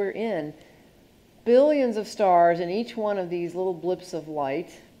universe we're in. Billions of stars in each one of these little blips of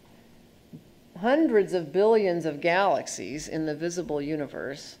light, hundreds of billions of galaxies in the visible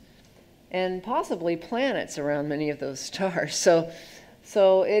universe, and possibly planets around many of those stars.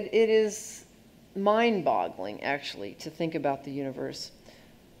 So it is mind-boggling, actually, to think about the universe.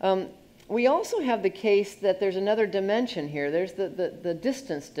 We also have the case that there's another dimension here. There's the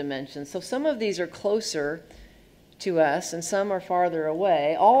distance dimension. So some of these are closer to us and some are farther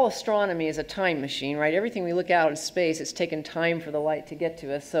away. All astronomy is a time machine, right? Everything we look out in space, it's taken time for the light to get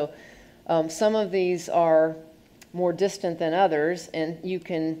to us. So some of these are more distant than others, and you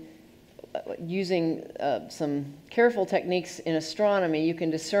can, using some careful techniques in astronomy, you can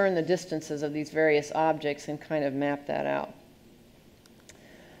discern the distances of these various objects and kind of map that out.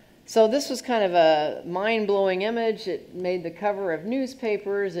 So this was kind of a mind-blowing image. It made the cover of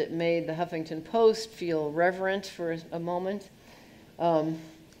newspapers. It made the Huffington Post feel reverent for a moment.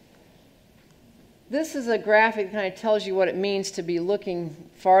 This is a graphic that kind of tells you what it means to be looking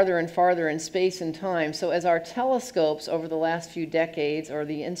farther and farther in space and time. So as our telescopes over the last few decades, or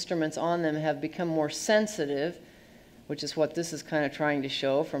the instruments on them, have become more sensitive, which is what this is kind of trying to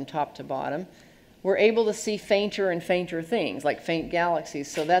show from top to bottom, we're able to see fainter and fainter things, like faint galaxies.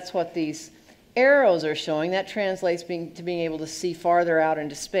 So that's what these arrows are showing. That translates to being able to see farther out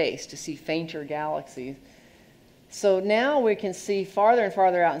into space, to see fainter galaxies. So now we can see farther and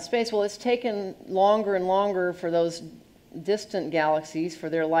farther out in space. Well, it's taken longer and longer for those distant galaxies, for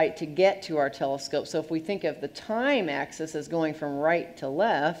their light to get to our telescope. So if we think of the time axis as going from right to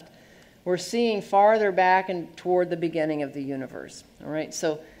left, we're seeing farther back and toward the beginning of the universe. All right,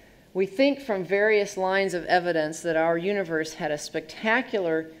 so we think from various lines of evidence that our universe had a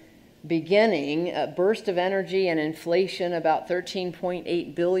spectacular beginning, a burst of energy and inflation about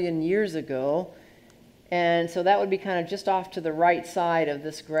 13.8 billion years ago. And so that would be kind of just off to the right side of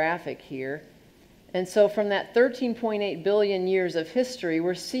this graphic here. And so from that 13.8 billion years of history,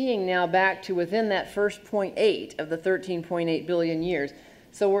 we're seeing now back to within that first 0.8 of the 13.8 billion years.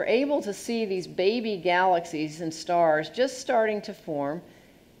 So we're able to see these baby galaxies and stars just starting to form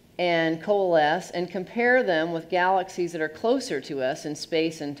and coalesce, and compare them with galaxies that are closer to us in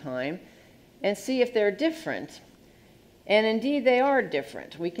space and time, and see if they're different. And indeed they are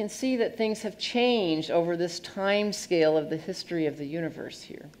different. We can see that things have changed over this time scale of the history of the universe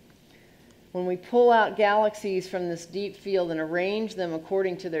here. when we pull out galaxies from this deep field and arrange them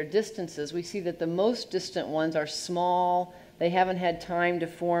according to their distances, we see that the most distant ones are small. They haven't had time to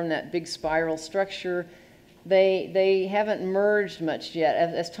form that big spiral structure. They haven't merged much yet.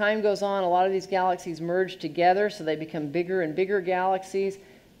 As time goes on, a lot of these galaxies merge together, so they become bigger and bigger galaxies.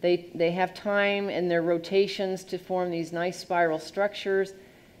 They have time in their rotations to form these nice spiral structures.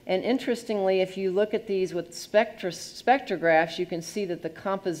 And interestingly, if you look at these with spectrographs, you can see that the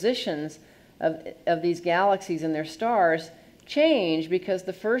compositions of these galaxies and their stars change, because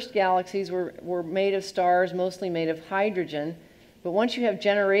the first galaxies were made of stars mostly made of hydrogen. But once you have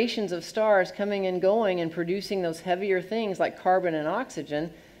generations of stars coming and going and producing those heavier things like carbon and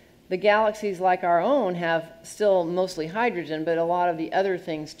oxygen, the galaxies like our own have still mostly hydrogen, but a lot of the other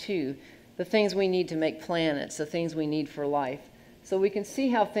things too. The things we need to make planets, the things we need for life. So we can see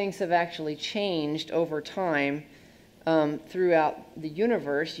how things have actually changed over time throughout the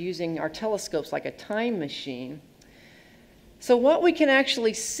universe using our telescopes like a time machine. So what we can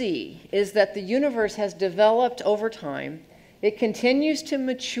actually see is that the universe has developed over time. It continues to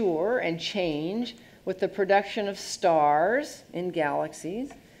mature and change with the production of stars in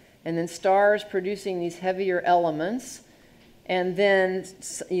galaxies, and then stars producing these heavier elements, and then,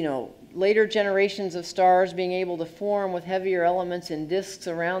 you know, later generations of stars being able to form with heavier elements in disks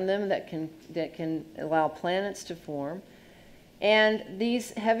around them that can allow planets to form. And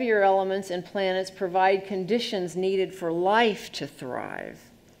these heavier elements and planets provide conditions needed for life to thrive,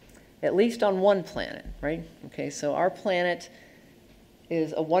 at least on one planet, right? Okay, so our planet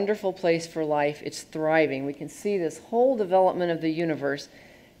is a wonderful place for life. It's thriving. We can see this whole development of the universe.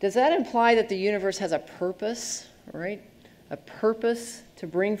 Does that imply that the universe has a purpose, right? A purpose to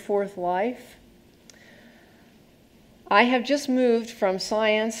bring forth life? I have just moved from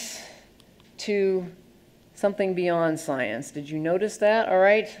science to something beyond science. Did you notice that? All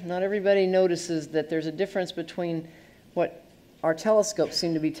right. Not everybody notices that there's a difference between what our telescopes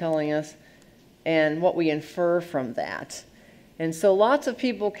seem to be telling us and what we infer from that. And so lots of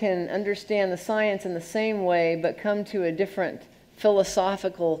people can understand the science in the same way, but come to a different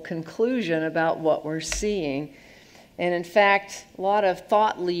philosophical conclusion about what we're seeing. And in fact, a lot of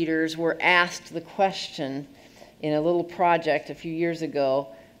thought leaders were asked the question in a little project a few years ago,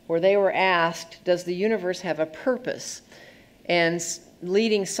 where they were asked, does the universe have a purpose? And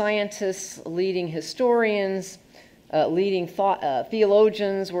leading scientists, leading historians, leading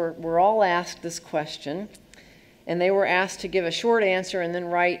theologians were all asked this question. And they were asked to give a short answer and then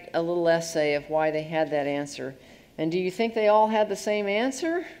write a little essay of why they had that answer. And do you think they all had the same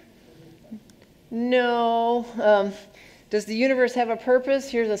answer? No. Does the universe have a purpose?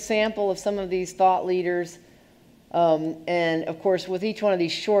 Here's a sample of some of these thought leaders. And of course, with each one of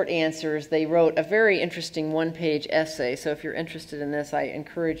these short answers, they wrote a very interesting one-page essay. So if you're interested in this, I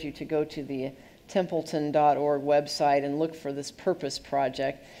encourage you to go to the templeton.org website and look for this purpose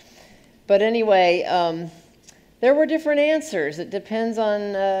project. But anyway, there were different answers. It depends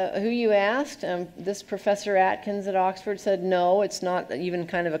on who you asked. This Professor Atkins at Oxford said, no, it's not even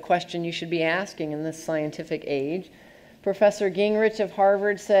kind of a question you should be asking in this scientific age. Professor Gingrich of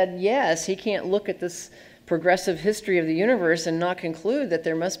Harvard said, yes, he can't look at this progressive history of the universe and not conclude that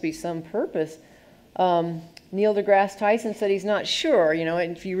there must be some purpose. Neil deGrasse Tyson said he's not sure. You know,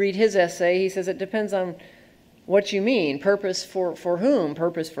 if you read his essay, he says it depends on what you mean. Purpose for whom?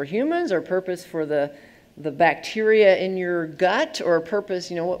 Purpose for humans, or purpose for the bacteria in your gut, or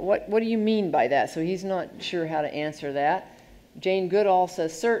purpose, you know, what do you mean by that? So he's not sure how to answer that. Jane Goodall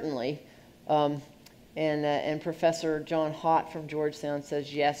says certainly. And Professor John Hott from Georgetown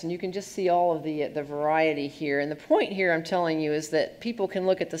says yes. And you can just see all of the variety here. And the point here I'm telling you is that people can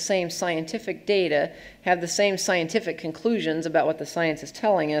look at the same scientific data, have the same scientific conclusions about what the science is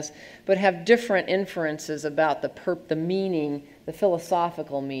telling us, but have different inferences about the meaning, the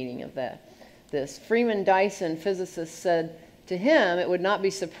philosophical meaning of this. Freeman Dyson, physicist, said to him it would not be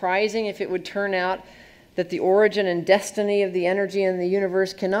surprising if it would turn out that the origin and destiny of the energy in the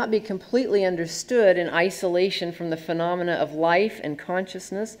universe cannot be completely understood in isolation from the phenomena of life and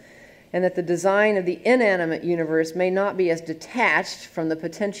consciousness, and that the design of the inanimate universe may not be as detached from the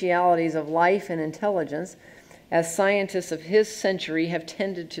potentialities of life and intelligence as scientists of his century have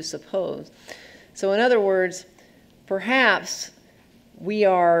tended to suppose. So in other words, perhaps we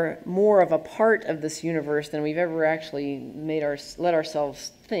are more of a part of this universe than we've ever actually let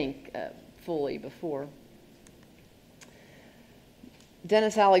ourselves think fully before.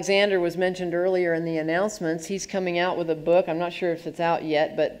 Dennis Alexander was mentioned earlier in the announcements. He's coming out with a book. I'm not sure if it's out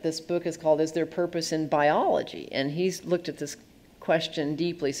yet, but this book is called Is There Purpose in Biology? And he's looked at this question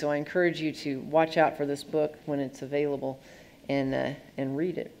deeply, so I encourage you to watch out for this book when it's available and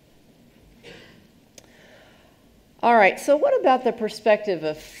read it. All right, so what about the perspective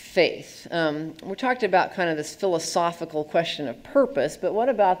of faith? We talked about kind of this philosophical question of purpose, but what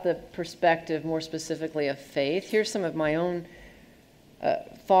about the perspective more specifically of faith? Here's some of my own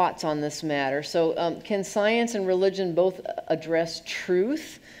thoughts on this matter. So can science and religion both address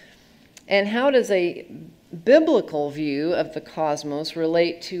truth? And how does a biblical view of the cosmos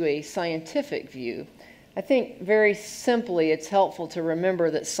relate to a scientific view? I think very simply it's helpful to remember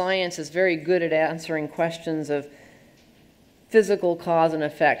that science is very good at answering questions of physical cause and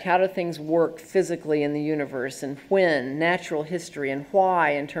effect. How do things work physically in the universe, and when, natural history, and why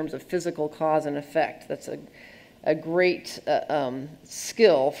in terms of physical cause and effect. That's a great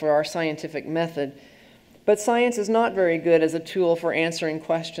skill for our scientific method. But science is not very good as a tool for answering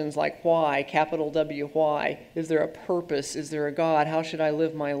questions like why, capital W, why? Is there a purpose? Is there a God? How should I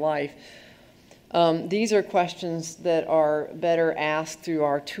live my life? These are questions that are better asked through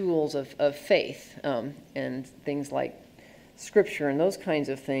our tools of faith and things like Scripture and those kinds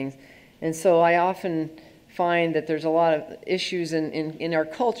of things. And so I often find that there's a lot of issues in our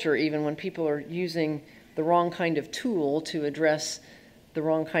culture, even when people are using the wrong kind of tool to address the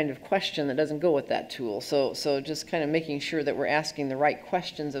wrong kind of question that doesn't go with that tool. So just kind of making sure that we're asking the right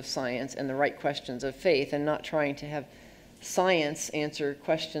questions of science and the right questions of faith, and not trying to have science answer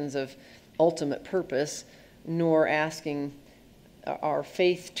questions of ultimate purpose, nor asking our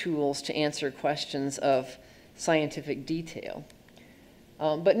faith tools to answer questions of scientific detail.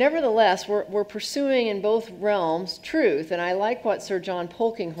 But nevertheless, we're pursuing in both realms truth, and I like what Sir John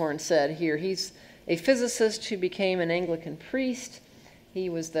Polkinghorne said here. He's a physicist who became an Anglican priest. He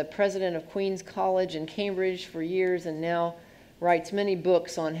was the president of Queen's College in Cambridge for years, and now writes many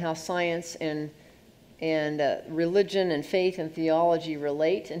books on how science and religion and faith and theology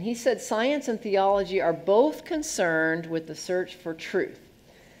relate. And he said science and theology are both concerned with the search for truth.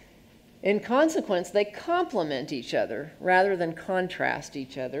 In consequence, they complement each other rather than contrast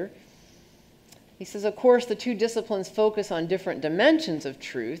each other. He says, of course, the two disciplines focus on different dimensions of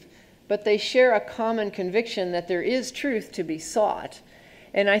truth, but they share a common conviction that there is truth to be sought.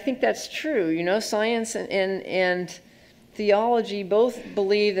 And I think that's true. You know, science and theology both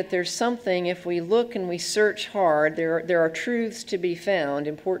believe that there's something, if we look and we search hard, there are truths to be found,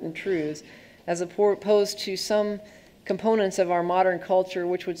 important truths, as opposed to some components of our modern culture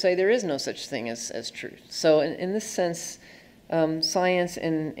which would say there is no such thing as truth. So in this sense, science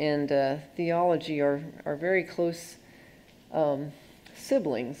and theology are very close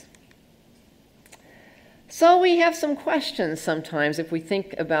siblings. So we have some questions sometimes if we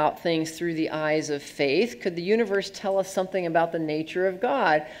think about things through the eyes of faith. Could the universe tell us something about the nature of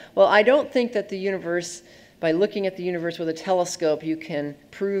God? Well, I don't think that the universe, by looking at the universe with a telescope, you can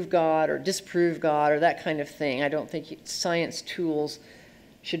prove God or disprove God or that kind of thing. I don't think science tools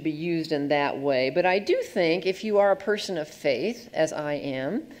should be used in that way. But I do think if you are a person of faith, as I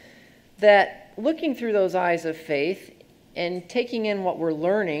am, that looking through those eyes of faith and taking in what we're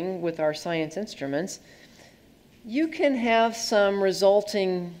learning with our science instruments, you can have some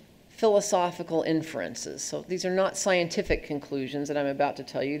resulting philosophical inferences. So these are not scientific conclusions that I'm about to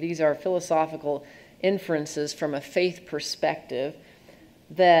tell you. These are philosophical inferences from a faith perspective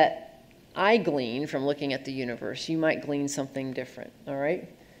that I glean from looking at the universe. You might glean something different, all right?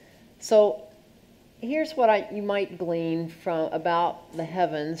 So here's what you might glean about the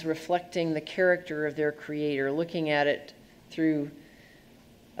heavens reflecting the character of their creator, looking at it through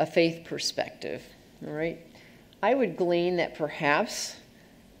a faith perspective, all right? I would glean that perhaps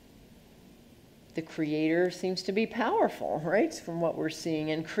the creator seems to be powerful, right, from what we're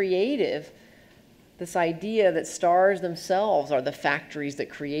seeing, and creative. This idea that stars themselves are the factories that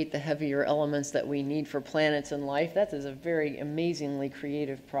create the heavier elements that we need for planets and life, that is a very amazingly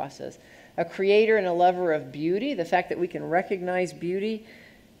creative process. A creator and a lover of beauty, the fact that we can recognize beauty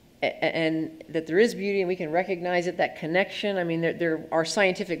and that there is beauty and we can recognize it, that connection. I mean, there are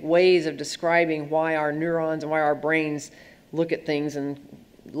scientific ways of describing why our neurons and why our brains look at things and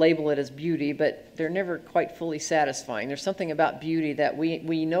label it as beauty, but they're never quite fully satisfying. There's something about beauty that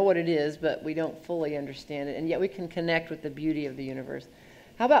we know what it is, but we don't fully understand it, and yet we can connect with the beauty of the universe.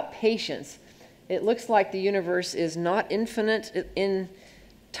 How about patience? It looks like the universe is not infinite in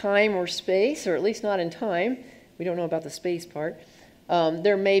time or space, or at least not in time. We don't know about the space part.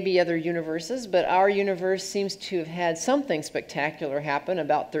 There may be other universes, but our universe seems to have had something spectacular happen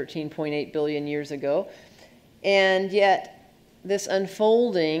about 13.8 billion years ago, and yet this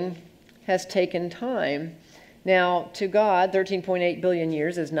unfolding has taken time. Now, to God, 13.8 billion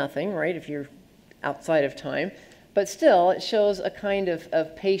years is nothing, right, if you're outside of time, but still it shows a kind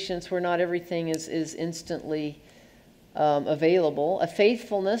of patience where not everything is instantly available, a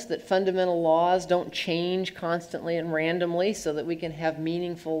faithfulness that fundamental laws don't change constantly and randomly so that we can have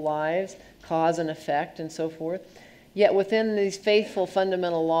meaningful lives, cause and effect, and so forth. Yet within these faithful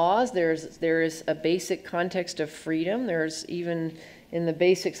fundamental laws, there is a basic context of freedom. There's even in the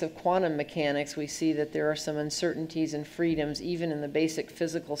basics of quantum mechanics, we see that there are some uncertainties and freedoms even in the basic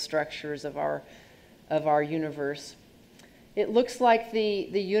physical structures of our universe. It looks like the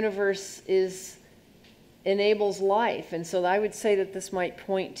universe enables life, and so I would say that this might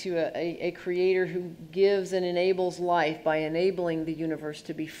point to a creator who gives and enables life by enabling the universe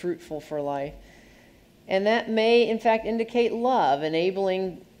to be fruitful for life. And that may, in fact, indicate love,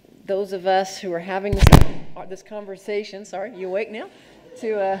 enabling those of us who are having this conversation, sorry, you awake now?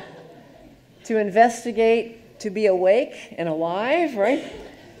 To investigate, to be awake and alive, right?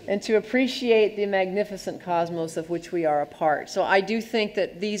 And to appreciate the magnificent cosmos of which we are a part. So I do think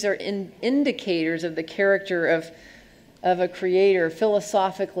that these are indicators of the character of a creator,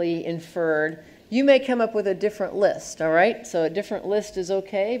 philosophically inferred. You may come up with a different list, all right? So a different list is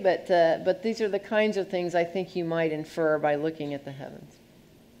okay, but these are the kinds of things I think you might infer by looking at the heavens.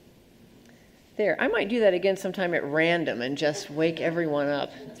 There, I might do that again sometime at random and just wake everyone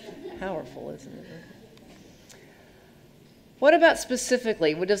up. It's powerful, isn't it? What about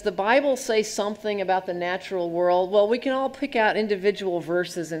specifically? Does the Bible say something about the natural world? Well, we can all pick out individual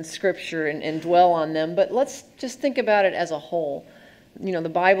verses in Scripture and dwell on them, but let's just think about it as a whole. You know, the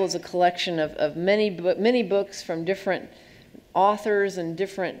Bible is a collection of many books from different authors and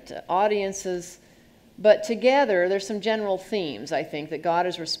different audiences, but together there's some general themes, I think, that God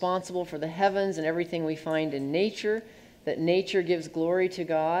is responsible for the heavens and everything we find in nature, that nature gives glory to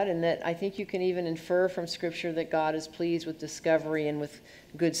God, and that I think you can even infer from Scripture that God is pleased with discovery and with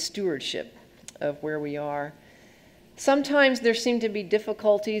good stewardship of where we are. Sometimes there seem to be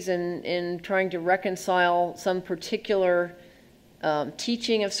difficulties in trying to reconcile some particular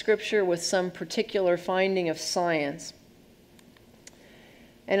teaching of Scripture with some particular finding of science.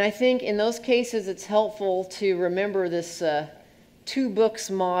 And I think in those cases it's helpful to remember this two books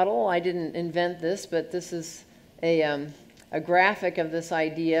model. I didn't invent this, but this is a graphic of this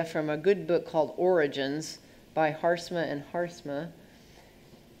idea from a good book called Origins by Harsma and Harsma.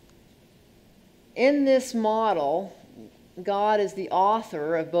 In this model, God is the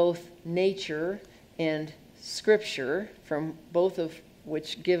author of both nature and Scripture, from both of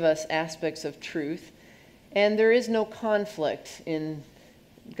which give us aspects of truth. And there is no conflict in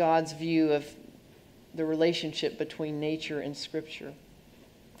God's view of the relationship between nature and Scripture.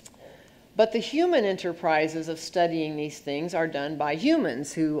 But the human enterprises of studying these things are done by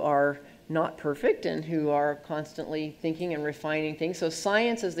humans who are not perfect and who are constantly thinking and refining things. So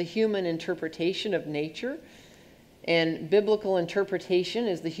science is the human interpretation of nature, and biblical interpretation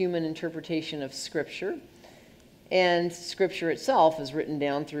is the human interpretation of Scripture. And Scripture itself is written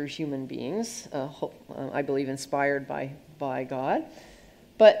down through human beings, I believe inspired by God.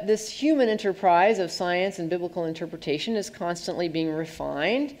 But this human enterprise of science and biblical interpretation is constantly being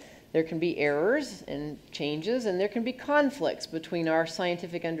refined. There can be errors and changes, and there can be conflicts between our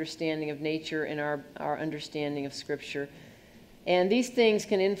scientific understanding of nature and our understanding of Scripture. And these things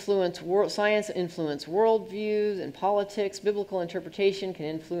can influence, science influence worldviews and politics. Biblical interpretation can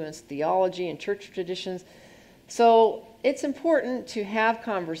influence theology and church traditions. So it's important to have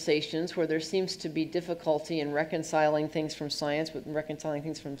conversations where there seems to be difficulty in reconciling things from science with reconciling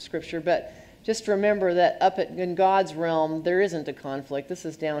things from Scripture. But just remember that in God's realm, there isn't a conflict. This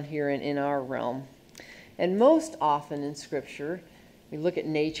is down here in our realm. And most often in Scripture, we look at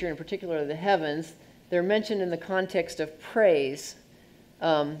nature, in particular the heavens, they're mentioned in the context of praise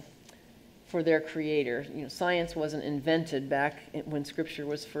for their creator. You know, science wasn't invented back when Scripture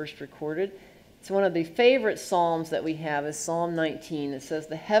was first recorded. It's one of the favorite psalms that we have is Psalm 19. It says,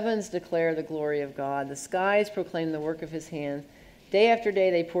 "The heavens declare the glory of God. The skies proclaim the work of his hands. Day after day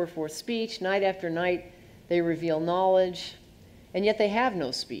they pour forth speech. Night after night they reveal knowledge. And yet they have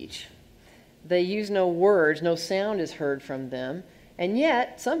no speech. They use no words. No sound is heard from them. And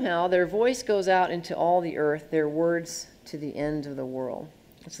yet somehow their voice goes out into all the earth, their words to the end of the world."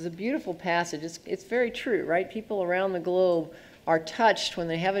 This is a beautiful passage. It's very true, right? People around the globe are touched when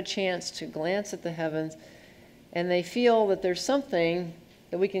they have a chance to glance at the heavens, and they feel that there's something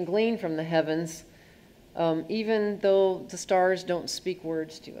that we can glean from the heavens, even though the stars don't speak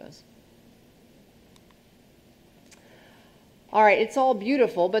words to us. All right, it's all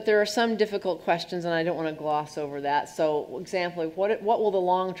beautiful, but there are some difficult questions, and I don't want to gloss over that. So, example, what will the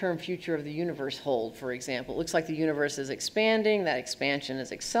long-term future of the universe hold, for example? It looks like the universe is expanding. That expansion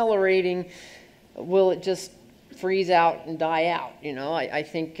is accelerating. Will it just freeze out and die out? You know, I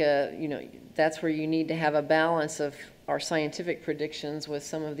think, you know, that's where you need to have a balance of, our scientific predictions with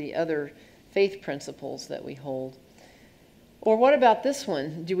some of the other faith principles that we hold. Or what about this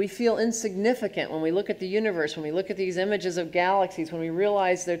one? Do we feel insignificant when we look at the universe, when we look at these images of galaxies, when we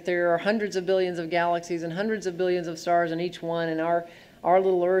realize that there are hundreds of billions of galaxies and hundreds of billions of stars in each one, and our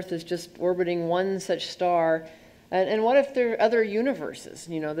little Earth is just orbiting one such star? And what if there are other universes,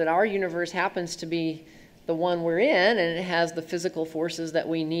 you know, that our universe happens to be the one we're in, and it has the physical forces that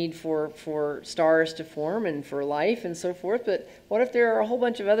we need for stars to form and for life and so forth. But what if there are a whole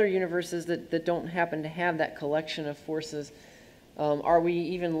bunch of other universes that don't happen to have that collection of forces? Are we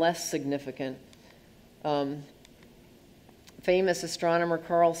even less significant? Famous astronomer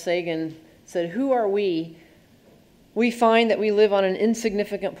Carl Sagan said, "Who are we? We find that we live on an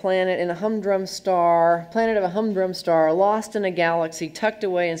insignificant planet in a humdrum star, planet of a humdrum star, lost in a galaxy, tucked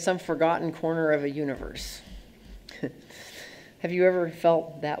away in some forgotten corner of a universe." Have you ever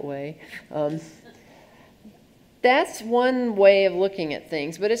felt that way? That's one way of looking at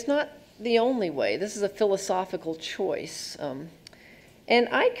things, but it's not the only way. This is a philosophical choice. And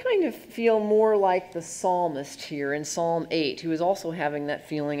I kind of feel more like the psalmist here in Psalm 8, who is also having that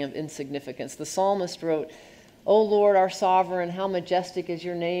feeling of insignificance. The psalmist wrote, "O Lord, our sovereign, how majestic is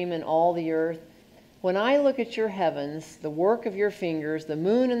your name in all the earth. When I look at your heavens, the work of your fingers, the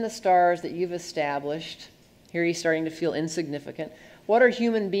moon and the stars that you've established," here he's starting to feel insignificant. "What are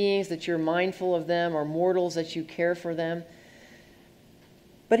human beings that you're mindful of them, or mortals that you care for them?"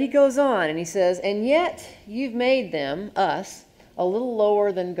 But he goes on and he says, "And yet you've made them, us, a little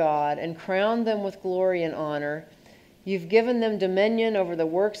lower than God, and crowned them with glory and honor. You've given them dominion over the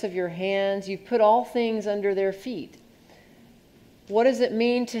works of your hands. You've put all things under their feet." What does it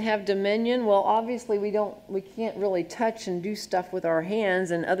mean to have dominion? Well, obviously we can't really touch and do stuff with our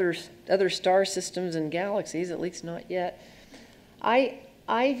hands and other star systems and galaxies, at least not yet. I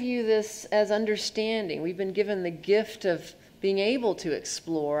view this as understanding. We've been given the gift of being able to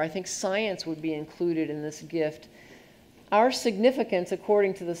explore. I think science would be included in this gift. Our significance,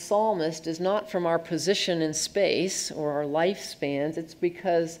 according to the psalmist, is not from our position in space or our lifespans. It's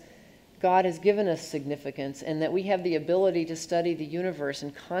because God has given us significance, and that we have the ability to study the universe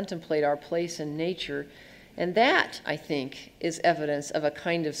and contemplate our place in nature. And that, I think, is evidence of a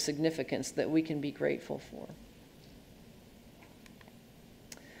kind of significance that we can be grateful for.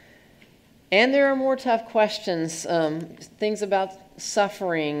 And there are more tough questions, things about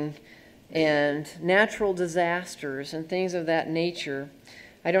suffering and natural disasters and things of that nature.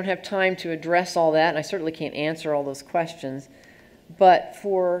 I don't have time to address all that, and I certainly can't answer all those questions. But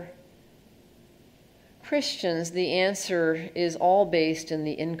for Christians, the answer is all based in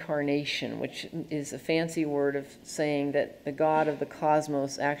the incarnation, which is a fancy word of saying that the God of the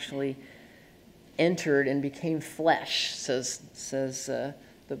cosmos actually entered and became flesh, says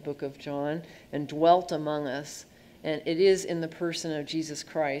the book of John, and dwelt among us. And it is in the person of Jesus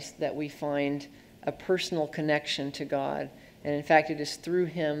Christ that we find a personal connection to God. And in fact, it is through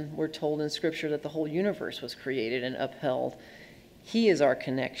him, we're told in Scripture, that the whole universe was created and upheld. He is our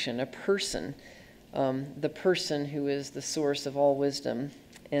connection, a person, the person who is the source of all wisdom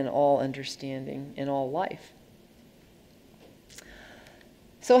and all understanding and all life.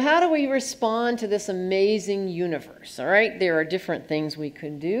 So how do we respond to this amazing universe? All right, there are different things we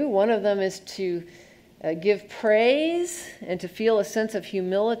could do. One of them is to give praise and to feel a sense of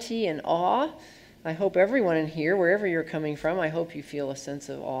humility and awe. I hope everyone in here, wherever you're coming from, I hope you feel a sense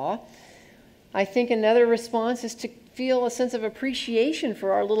of awe. I think another response is to feel a sense of appreciation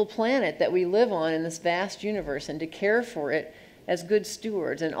for our little planet that we live on in this vast universe, and to care for it as good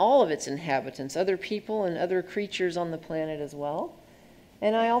stewards, and all of its inhabitants, other people and other creatures on the planet as well.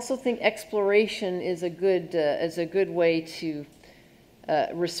 And I also think exploration is a good way to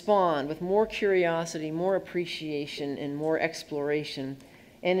respond with more curiosity, more appreciation, and more exploration.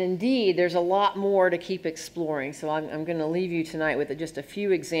 And indeed, there's a lot more to keep exploring. So I'm going to leave you tonight with just a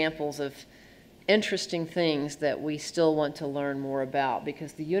few examples of interesting things that we still want to learn more about,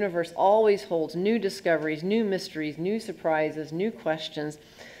 because the universe always holds new discoveries, new mysteries, new surprises, new questions.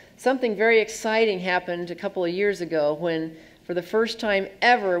 Something very exciting happened a couple of years ago when, for the first time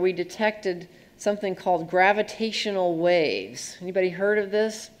ever, we detected something called gravitational waves. Anybody heard of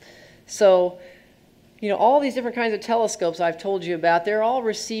this? So, you know, all these different kinds of telescopes I've told you about, they're all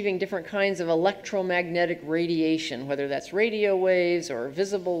receiving different kinds of electromagnetic radiation, whether that's radio waves or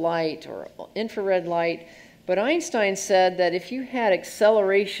visible light or infrared light. But Einstein said that if you had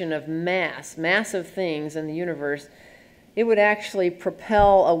acceleration of massive things in the universe, it would actually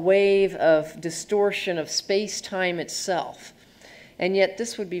propel a wave of distortion of space-time itself. And yet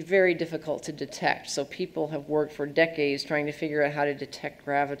this would be very difficult to detect. So people have worked for decades trying to figure out how to detect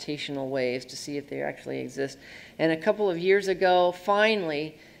gravitational waves to see if they actually exist. And a couple of years ago,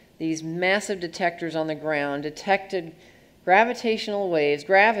 finally, these massive detectors on the ground detected gravitational waves,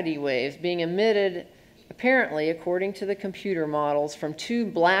 gravity waves, being emitted, apparently, according to the computer models, from two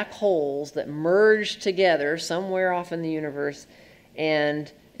black holes that merged together somewhere off in the universe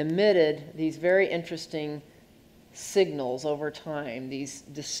and emitted these very interesting signals over time, these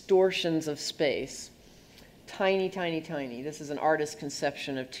distortions of space. Tiny, tiny, tiny. This is an artist's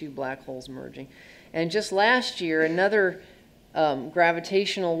conception of two black holes merging. And just last year, another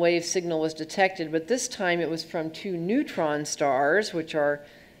gravitational wave signal was detected, but this time it was from two neutron stars, which are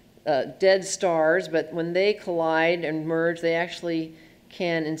dead stars, but when they collide and merge, they actually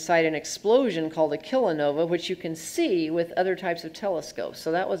can incite an explosion called a kilonova, which you can see with other types of telescopes.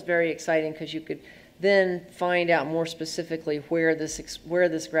 So that was very exciting because you could then find out more specifically where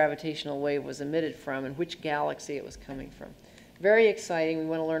this gravitational wave was emitted from and which galaxy it was coming from. Very exciting. We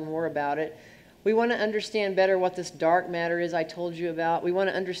want to learn more about it. We want to understand better what this dark matter is I told you about. We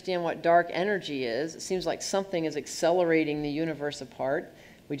want to understand what dark energy is. It seems like something is accelerating the universe apart.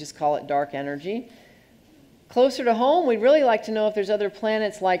 We just call it dark energy. Closer to home, we'd really like to know if there's other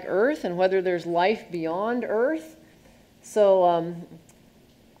planets like Earth and whether there's life beyond Earth. So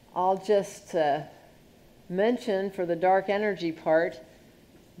I'll just mention for the dark energy part,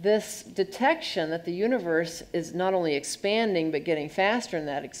 this detection that the universe is not only expanding but getting faster in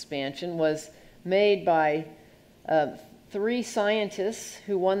that expansion was made by 3 scientists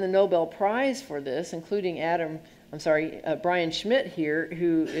who won the Nobel Prize for this, including Brian Schmidt here,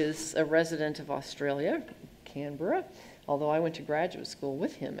 who is a resident of Australia, Canberra, although I went to graduate school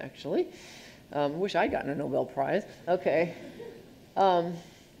with him, actually. Wish I'd gotten a Nobel Prize. Okay. I'm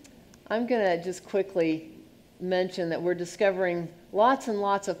going to just quickly mention that we're discovering lots and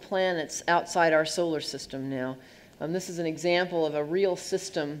lots of planets outside our solar system now. This is an example of a real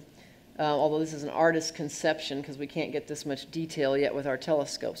system, although this is an artist's conception because we can't get this much detail yet with our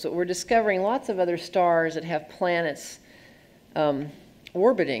telescopes. So we're discovering lots of other stars that have planets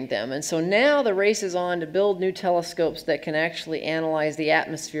orbiting them. And so now the race is on to build new telescopes that can actually analyze the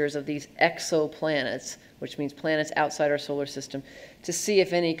atmospheres of these exoplanets, which means planets outside our solar system, to see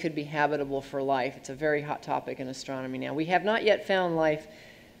if any could be habitable for life. It's a very hot topic in astronomy now. We have not yet found life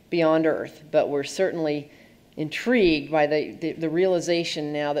beyond Earth, but we're certainly intrigued by the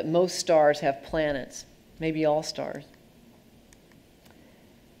realization now that most stars have planets, maybe all stars.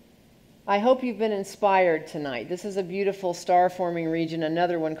 I hope you've been inspired tonight. This is a beautiful star-forming region,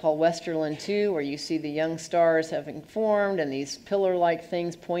 another one called Westerland 2, where you see the young stars having formed and these pillar-like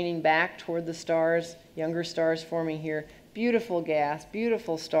things pointing back toward the stars, younger stars forming here. Beautiful gas,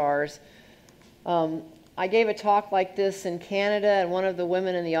 beautiful stars. I gave a talk like this in Canada, and one of the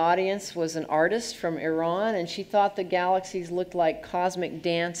women in the audience was an artist from Iran, and she thought the galaxies looked like cosmic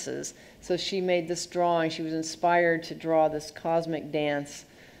dances. So she made this drawing. She was inspired to draw this cosmic dance.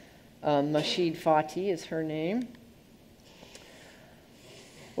 Masheed Fatih is her name.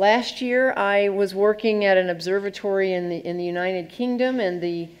 Last year, I was working at an observatory in the United Kingdom, and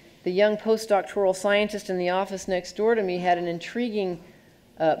the young postdoctoral scientist in the office next door to me had an intriguing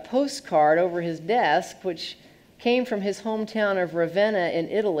postcard over his desk, which came from his hometown of Ravenna in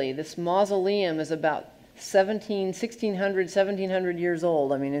Italy. This mausoleum is about 1700 years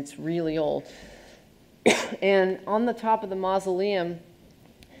old. I mean, it's really old. And on the top of the mausoleum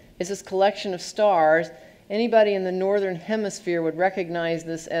is this collection of stars. Anybody in the northern hemisphere would recognize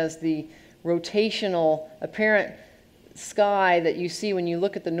this as the rotational apparent sky that you see when you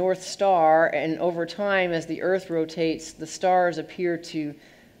look at the North Star, and over time as the Earth rotates, the stars appear to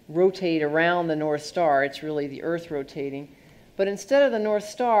rotate around the North Star. It's really the Earth rotating. But instead of the North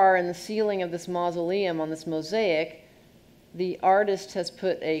Star in the ceiling of this mausoleum on this mosaic, the artist has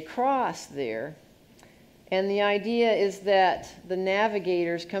put a cross there. And the idea is that the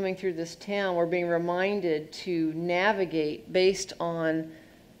navigators coming through this town were being reminded to navigate based on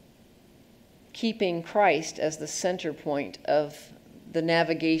keeping Christ as the center point of the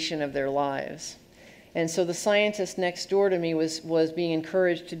navigation of their lives. And so the scientist next door to me was being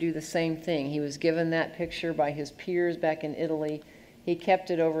encouraged to do the same thing. He was given that picture by his peers back in Italy. He kept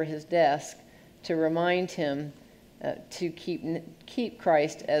it over his desk to remind him to keep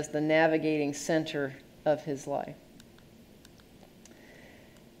Christ as the navigating center of his life.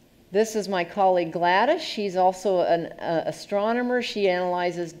 This is my colleague Gladys. She's also an astronomer. She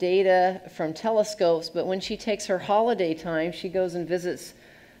analyzes data from telescopes, but when she takes her holiday time, she goes and visits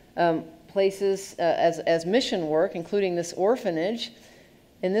places as mission work, including this orphanage.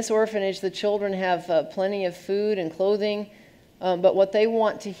 In this orphanage, the children have plenty of food and clothing. But what they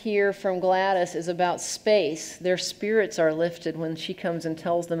want to hear from Gladys is about space. Their spirits are lifted when she comes and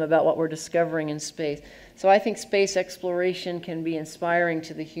tells them about what we're discovering in space. So I think space exploration can be inspiring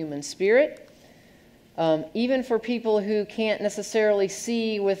to the human spirit. Even for people who can't necessarily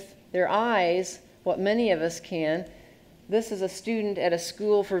see with their eyes what many of us can. This is a student at a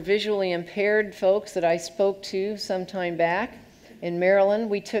school for visually impaired folks that I spoke to some time back in Maryland.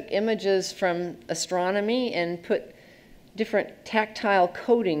 We took images from astronomy and put different tactile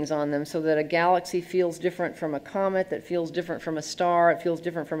coatings on them so that a galaxy feels different from a comet, that feels different from a star, it feels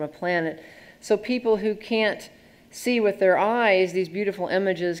different from a planet. So people who can't see with their eyes these beautiful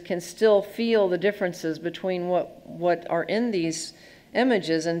images can still feel the differences between what are in these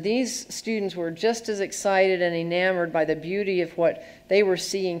images. And these students were just as excited and enamored by the beauty of what they were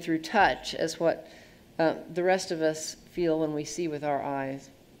seeing through touch as what the rest of us feel when we see with our eyes.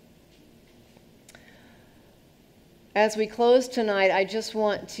 As we close tonight, I just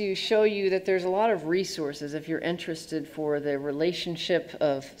want to show you that there's a lot of resources if you're interested for the relationship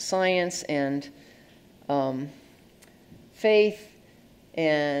of science and faith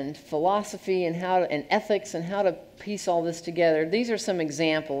and philosophy and ethics and how to piece all this together. These are some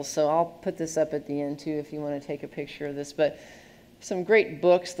examples, so I'll put this up at the end too if you want to take a picture of this. But some great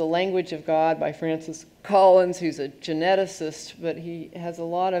books, The Language of God by Francis Collins, who's a geneticist, but he has a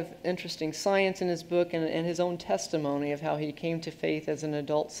lot of interesting science in his book and his own testimony of how he came to faith as an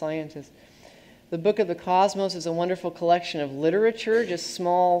adult scientist. The Book of the Cosmos is a wonderful collection of literature, just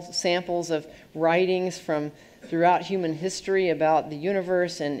small samples of writings from throughout human history about the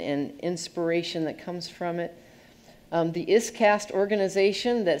universe and inspiration that comes from it. The ISCAST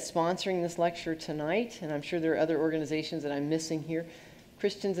organization that's sponsoring this lecture tonight, and I'm sure there are other organizations that I'm missing here.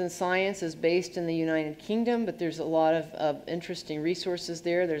 Christians in Science is based in the United Kingdom, but there's a lot of interesting resources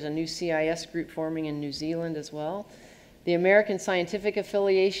there. There's a new CIS group forming in New Zealand as well. The American Scientific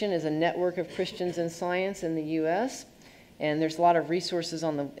Affiliation is a network of Christians in Science in the U.S., and there's a lot of resources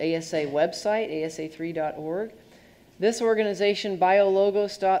on the ASA website, asa3.org. This organization,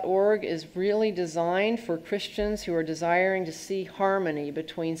 biologos.org, is really designed for Christians who are desiring to see harmony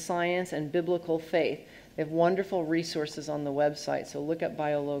between science and biblical faith. They have wonderful resources on the website, so look up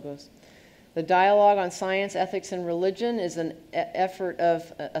Biologos. The Dialogue on Science, Ethics, and Religion is an effort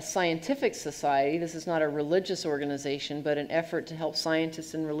of a scientific society. This is not a religious organization, but an effort to help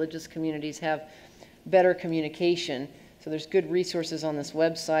scientists and religious communities have better communication. So there's good resources on this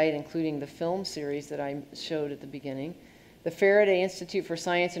website, including the film series that I showed at the beginning. The Faraday Institute for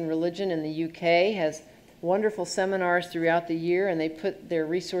Science and Religion in the UK has wonderful seminars throughout the year, and they put their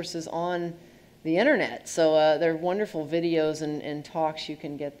resources on the internet. So there are wonderful videos and talks you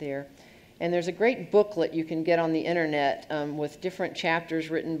can get there. And there's a great booklet you can get on the internet with different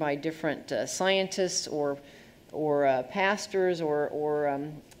chapters written by different scientists or pastors or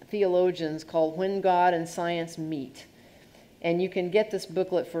theologians called When God and Science Meet. And you can get this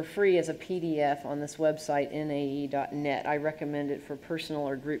booklet for free as a PDF on this website, nae.net. I recommend it for personal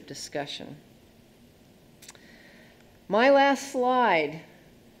or group discussion. My last slide.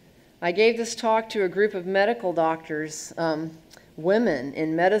 I gave this talk to a group of medical doctors, women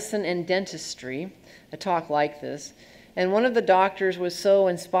in medicine and dentistry, a talk like this. And one of the doctors was so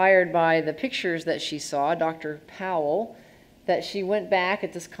inspired by the pictures that she saw, Dr. Powell, that she went back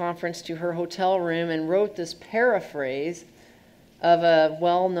at this conference to her hotel room and wrote this paraphrase of a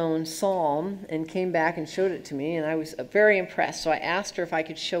well-known psalm and came back and showed it to me, and I was very impressed. So I asked her if I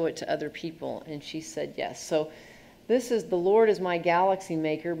could show it to other people, and she said yes. So this is The Lord is My Galaxy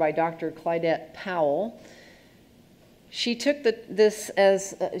Maker by Dr. Clydette Powell. She took this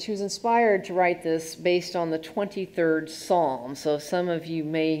as, she was inspired to write this based on the 23rd Psalm. So some of you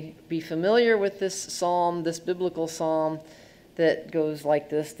may be familiar with this psalm, this biblical psalm that goes like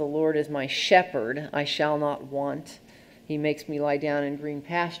this: The Lord is my shepherd, I shall not want. He makes me lie down in green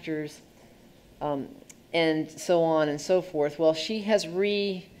pastures, and so on and so forth. Well, she has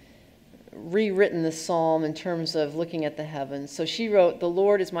rewritten this psalm in terms of looking at the heavens. So she wrote, The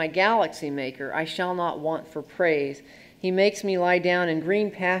Lord is my galaxy maker, I shall not want for praise. He makes me lie down in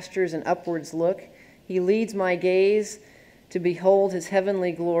green pastures and upwards look. He leads my gaze to behold his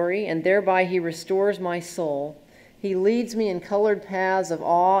heavenly glory, and thereby he restores my soul. He leads me in colored paths of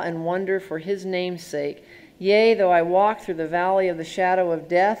awe and wonder for his name's sake. Yea, though I walk through the valley of the shadow of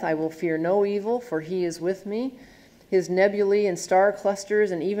death, I will fear no evil, for he is with me. His nebulae and star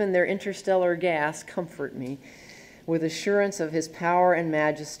clusters and even their interstellar gas comfort me with assurance of his power and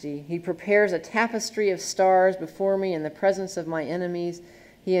majesty. He prepares a tapestry of stars before me in the presence of my enemies.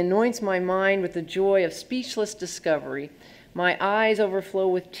 He anoints my mind with the joy of speechless discovery. My eyes overflow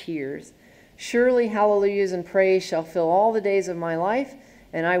with tears. Surely hallelujahs and praise shall fill all the days of my life,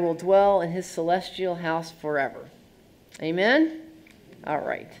 and I will dwell in his celestial house forever. Amen? All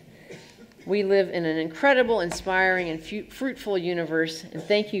right. We live in an incredible, inspiring, and fruitful universe, and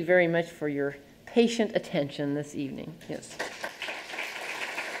thank you very much for your patient attention this evening. Yes.